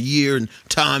context of the year and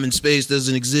time and space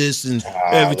doesn't exist, and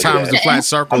every time is a flat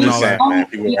circle and all that.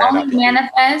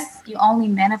 You only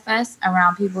manifest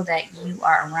around people that you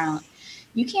are around.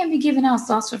 You can't be giving out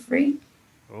sauce for free.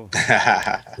 Oh.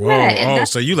 Whoa!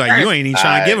 So you ain't even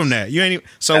trying to give them that. You ain't even.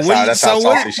 So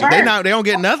they don't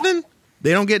get nothing.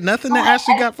 They don't get nothing that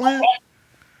Ashley got planned.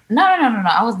 No.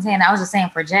 I wasn't saying that. I was just saying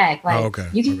for Jack. Like,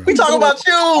 we talking about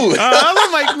you.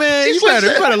 I'm like, man, you better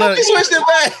let it. Switched it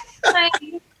back.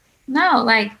 No,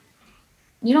 like,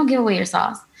 you don't give away your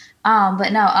sauce. But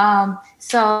no.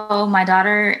 So my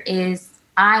daughter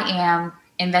I am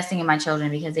investing in my children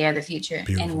because they are the future.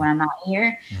 Beautiful. And when I'm not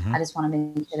here, I just want to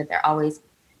make sure that they're always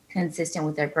consistent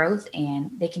with their growth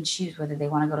and they can choose whether they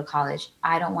want to go to college.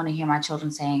 I don't want to hear my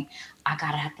children saying, I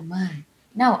got it out the mud.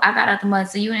 No, I got out the mud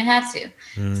so you didn't have to.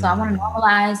 So I want to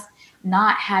normalize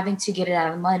not having to get it out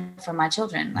of the mud for my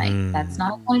children. Like that's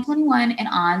not 2021 and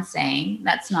on saying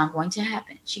that's not going to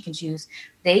happen. She can choose.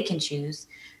 They can choose.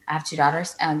 I have 2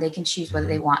 daughters. They can choose whether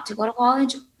they want to go to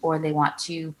college or they want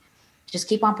to just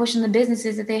keep on pushing the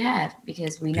businesses that they have,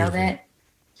 because we know that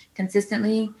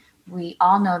consistently, we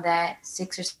all know that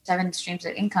 6 or 7 streams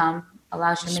of income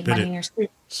allows you to make money in your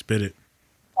sleep. Spit it.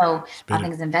 So I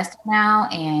think it's invested now,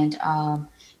 and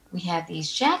we have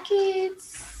these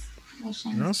jackets. You know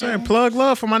what I'm saying? Plug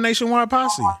love for my nationwide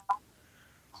posse.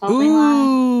 clothing line.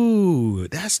 Ooh,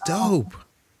 that's dope.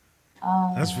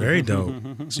 That's very dope.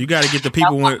 So you got to get the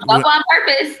people with on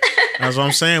purpose. That's what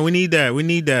I'm saying. We need that.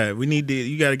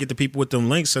 You got to get the people with them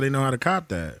links so they know how to cop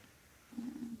that.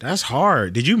 That's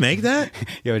hard. Did you make that?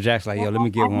 Yo, Jack's like, yo, let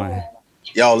me get one.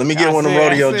 Yo, let me get one of the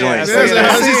rodeo joints. My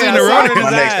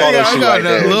next photo shoot right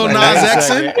there. Lil Nas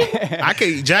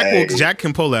X. Jack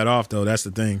can pull that off though. That's the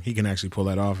thing. He can actually pull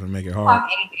that off and make it hard.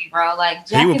 Anything, bro. Like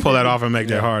he would pull that off and make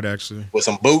that hard actually. With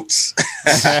some boots.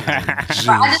 I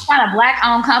just found a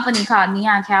black-owned company called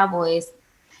Neon Cowboys,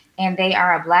 and they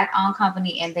are a black-owned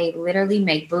company, and they literally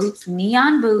make boots,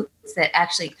 neon boots that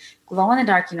actually glow in the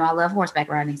dark. You know, I love horseback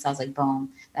riding, so I was like, boom,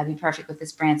 that'd be perfect with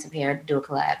this brand of hair to do a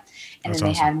collab. And then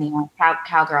they have neon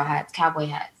cowgirl hats, cowboy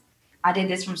hats. I did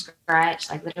this from scratch,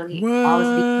 like literally all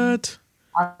the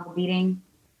beating.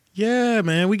 Yeah,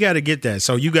 man, we got to get that.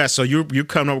 So you're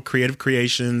coming up with creative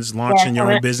creations, launching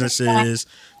your own businesses.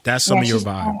 That's some of your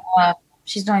vibe.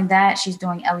 She's doing that. She's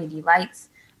doing LED lights.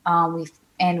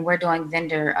 We're doing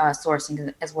vendor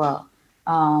sourcing as well.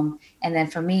 And then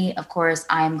for me, of course,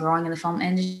 I am growing in the film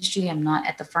industry. I'm not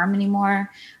at the firm anymore.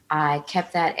 I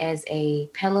kept that as a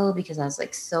pillow because I was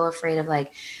like so afraid of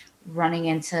like running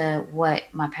into what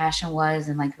my passion was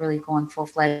and like really going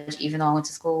full-fledged, even though I went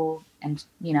to school and,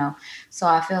 you know, so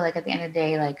I feel like at the end of the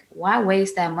day, like why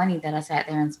waste that money that I sat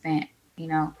there and spent, you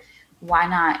know, why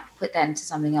not put that into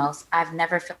something else? I've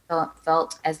never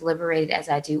felt as liberated as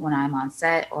I do when I'm on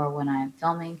set or when I'm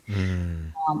filming.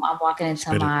 I'm walking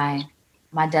into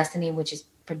my destiny, which is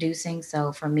producing.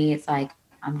 So for me, it's like,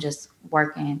 I'm just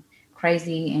working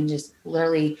crazy and just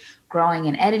literally growing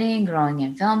in editing, growing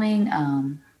in filming.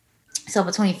 So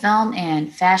between film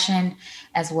and fashion,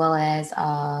 as well as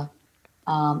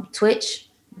Twitch,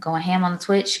 going ham on the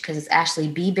Twitch because it's Ashley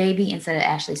B Baby instead of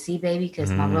Ashley C Baby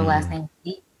because my real last name is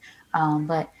B.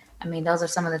 But I mean, those are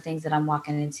some of the things that I'm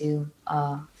walking into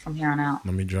from here on out.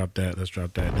 Let me drop that. Let's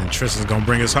drop that. Then Tristan's gonna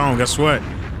bring us home. Guess what?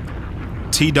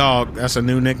 T-Dog. That's a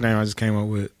new nickname I just came up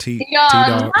with.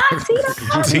 T-Dog.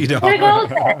 T-Dog.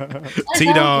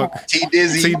 T-Dog.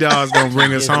 T-Dizzy. T-Dog's gonna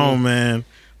bring us home, man.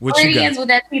 What you got? With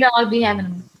that T-Dog be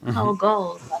having whole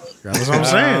goals. That's what I'm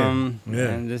saying. Yeah.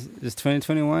 And just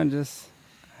 2021,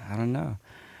 I don't know.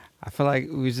 I feel like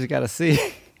we just got to see.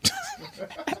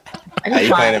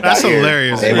 That's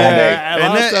hilarious.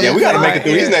 Yeah, we got to make it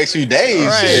through these next few days.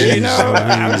 Right, you know,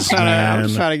 I'm just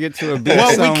trying to get to a beat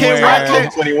somewhere. We can't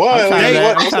rock 21.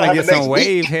 I'm trying to get some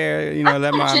wave hair, you know,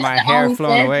 let my hair flow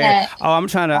away. Oh, I'm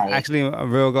trying to actually, a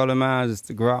real goal of mine is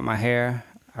to grow out my hair.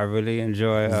 I really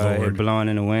enjoy it blowing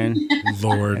in the wind.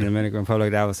 Lord. In the Dominican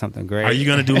Republic, that was something great. Are you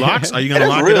going to do locks? Are you going to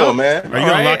lock it up? Man. Are you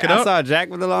going to lock it up? I saw Jack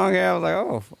with the long hair. I was like,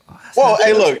 oh. Well,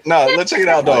 hey, look. No, let's check it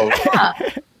out, though.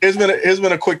 Here's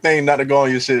been a quick thing, not to go on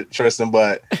your shit, Tristan,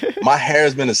 but my hair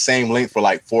has been the same length for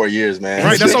like 4 years, man.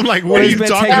 Right, that's what I'm like, what are you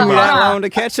talking about? That long to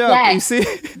catch up, you see?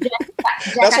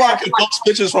 That's why I can post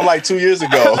pictures from like 2 years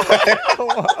ago.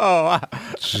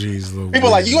 Jeez, Louise. People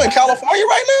are like, you in California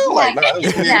right now? Like, nah,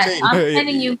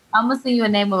 I'm gonna send you a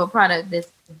name of a product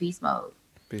that's Beast Mode.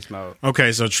 Beast Mode.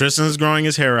 Okay, so Tristan's growing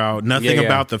his hair out. Nothing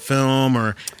about the film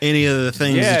or any of the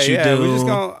things that you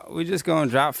do. We're just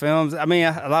gonna drop films. I mean,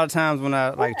 a lot of times when I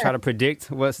like try to predict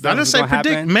what's going to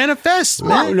happen, manifest.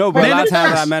 No, but a lot of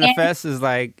times I manifest is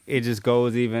like it just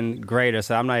goes even greater.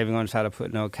 So I'm not even gonna try to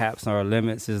put no caps or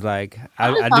limits. It's like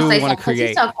I do want to create.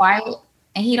 He's so quiet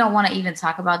and he don't want to even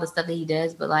talk about the stuff that he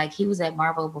does. But like he was at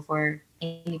Marvel before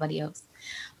anybody else.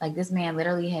 Like this man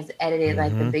literally has edited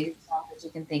like the biggest films that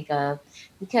you can think of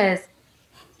because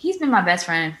he's been my best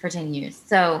friend for 10 years.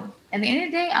 So at the end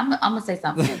of the day, I'm gonna say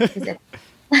something because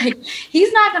like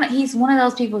he's one of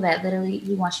those people that literally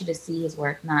he wants you to see his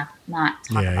work, not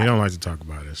talk about he don't like to talk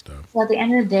about his stuff. So at the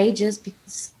end of the day, just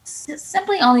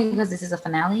simply only because this is a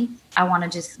finale, I want to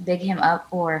just big him up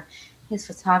for his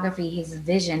photography, his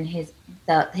vision, his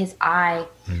eye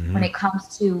when it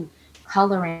comes to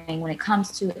coloring, when it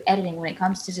comes to editing, when it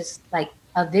comes to just like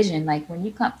a vision. Like when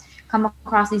you come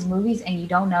across these movies and you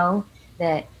don't know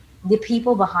that the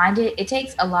people behind it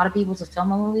takes a lot of people to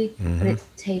film a movie, but it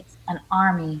takes an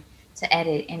army to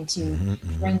edit and to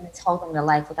bring this whole thing to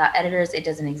life. Without editors, it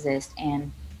doesn't exist.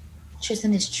 And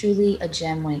Tristan is truly a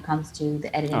gem when it comes to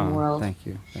the editing world. Thank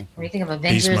you. When you think of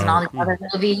Avengers and all these other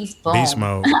movies, boom. Beast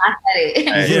Mode. I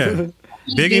said it.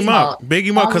 Big him up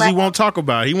because he won't talk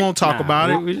about it. He won't talk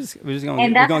about it. We're just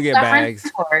gonna get bags.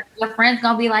 Your friend's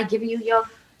gonna be like giving you your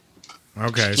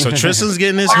Okay, so Tristan's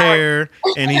getting his hair,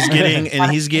 and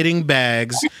he's getting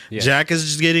bags. Yes. Jack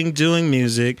is just doing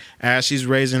music. Ashley's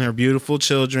raising her beautiful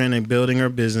children and building her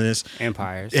business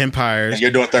empires. And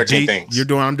you're doing 13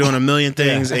 things. I'm doing a million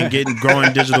things and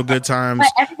growing Digital Good Times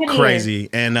crazy.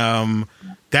 And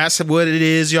that's what it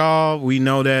is, y'all. We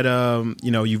know that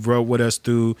you've rode with us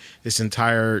through this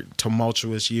entire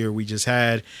tumultuous year we just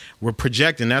had. We're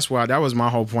projecting. That was my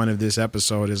whole point of this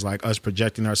episode, is like us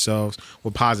projecting ourselves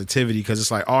with positivity, because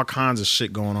it's like all kinds of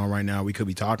shit going on right now we could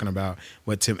be talking about.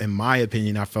 But in my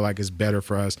opinion, I feel like it's better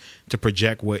for us to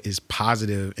project what is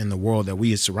positive in the world that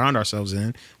we surround ourselves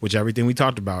in, which everything we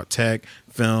talked about, tech,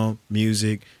 film,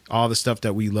 music, all the stuff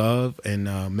that we love,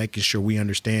 and making sure we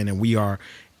understand and we are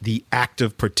the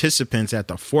active participants at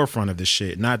the forefront of this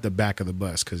shit, not the back of the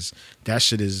bus, because that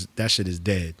shit is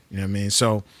dead. You know what I mean?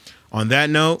 So on that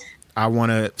note, I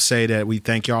want to say that we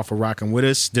thank y'all for rocking with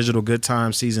us. Digital Good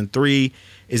Times Season 3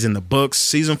 is in the books.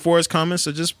 Season 4 is coming,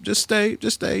 so just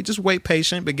wait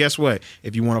patient. But guess what?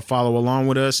 If you want to follow along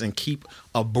with us and keep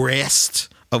abreast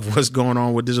of what's going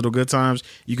on with Digital Good Times,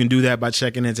 you can do that by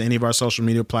checking into any of our social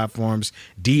media platforms.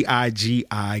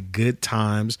 DIGI Good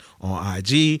Times on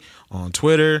IG, on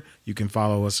Twitter. You can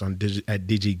follow us at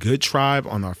DG Good Tribe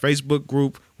on our Facebook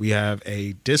group. We have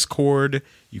a Discord.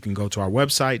 You can go to our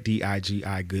website,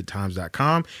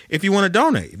 digigoodtimes.com. If you want to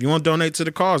donate, to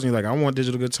the cause, and you're like, I want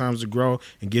Digital Good Times to grow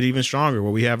and get even stronger,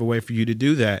 well, we have a way for you to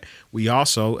do that. We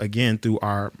also, again, through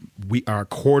our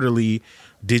quarterly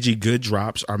Digi Good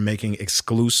drops, are making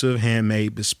exclusive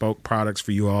handmade bespoke products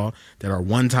for you all that are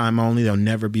one time only. They'll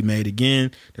never be made again.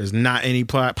 There's not any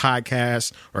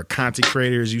podcasts or content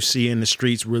creators you see in the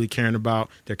streets really caring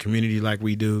about their community like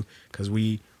we do, because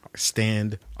we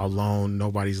stand alone.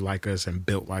 Nobody's like us and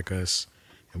built like us,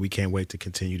 and we can't wait to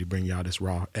continue to bring y'all this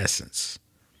raw essence.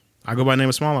 I go by the name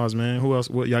of Small Odds, man. Who else?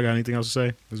 Y'all got anything else to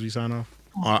say as we sign off?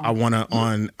 I want to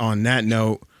on that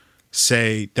note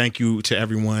say thank you to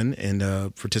everyone and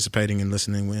participating and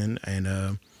listening in.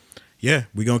 And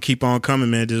we're gonna keep on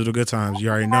coming, man. Digital Good Times. You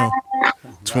already know.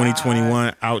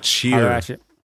 2021 out here.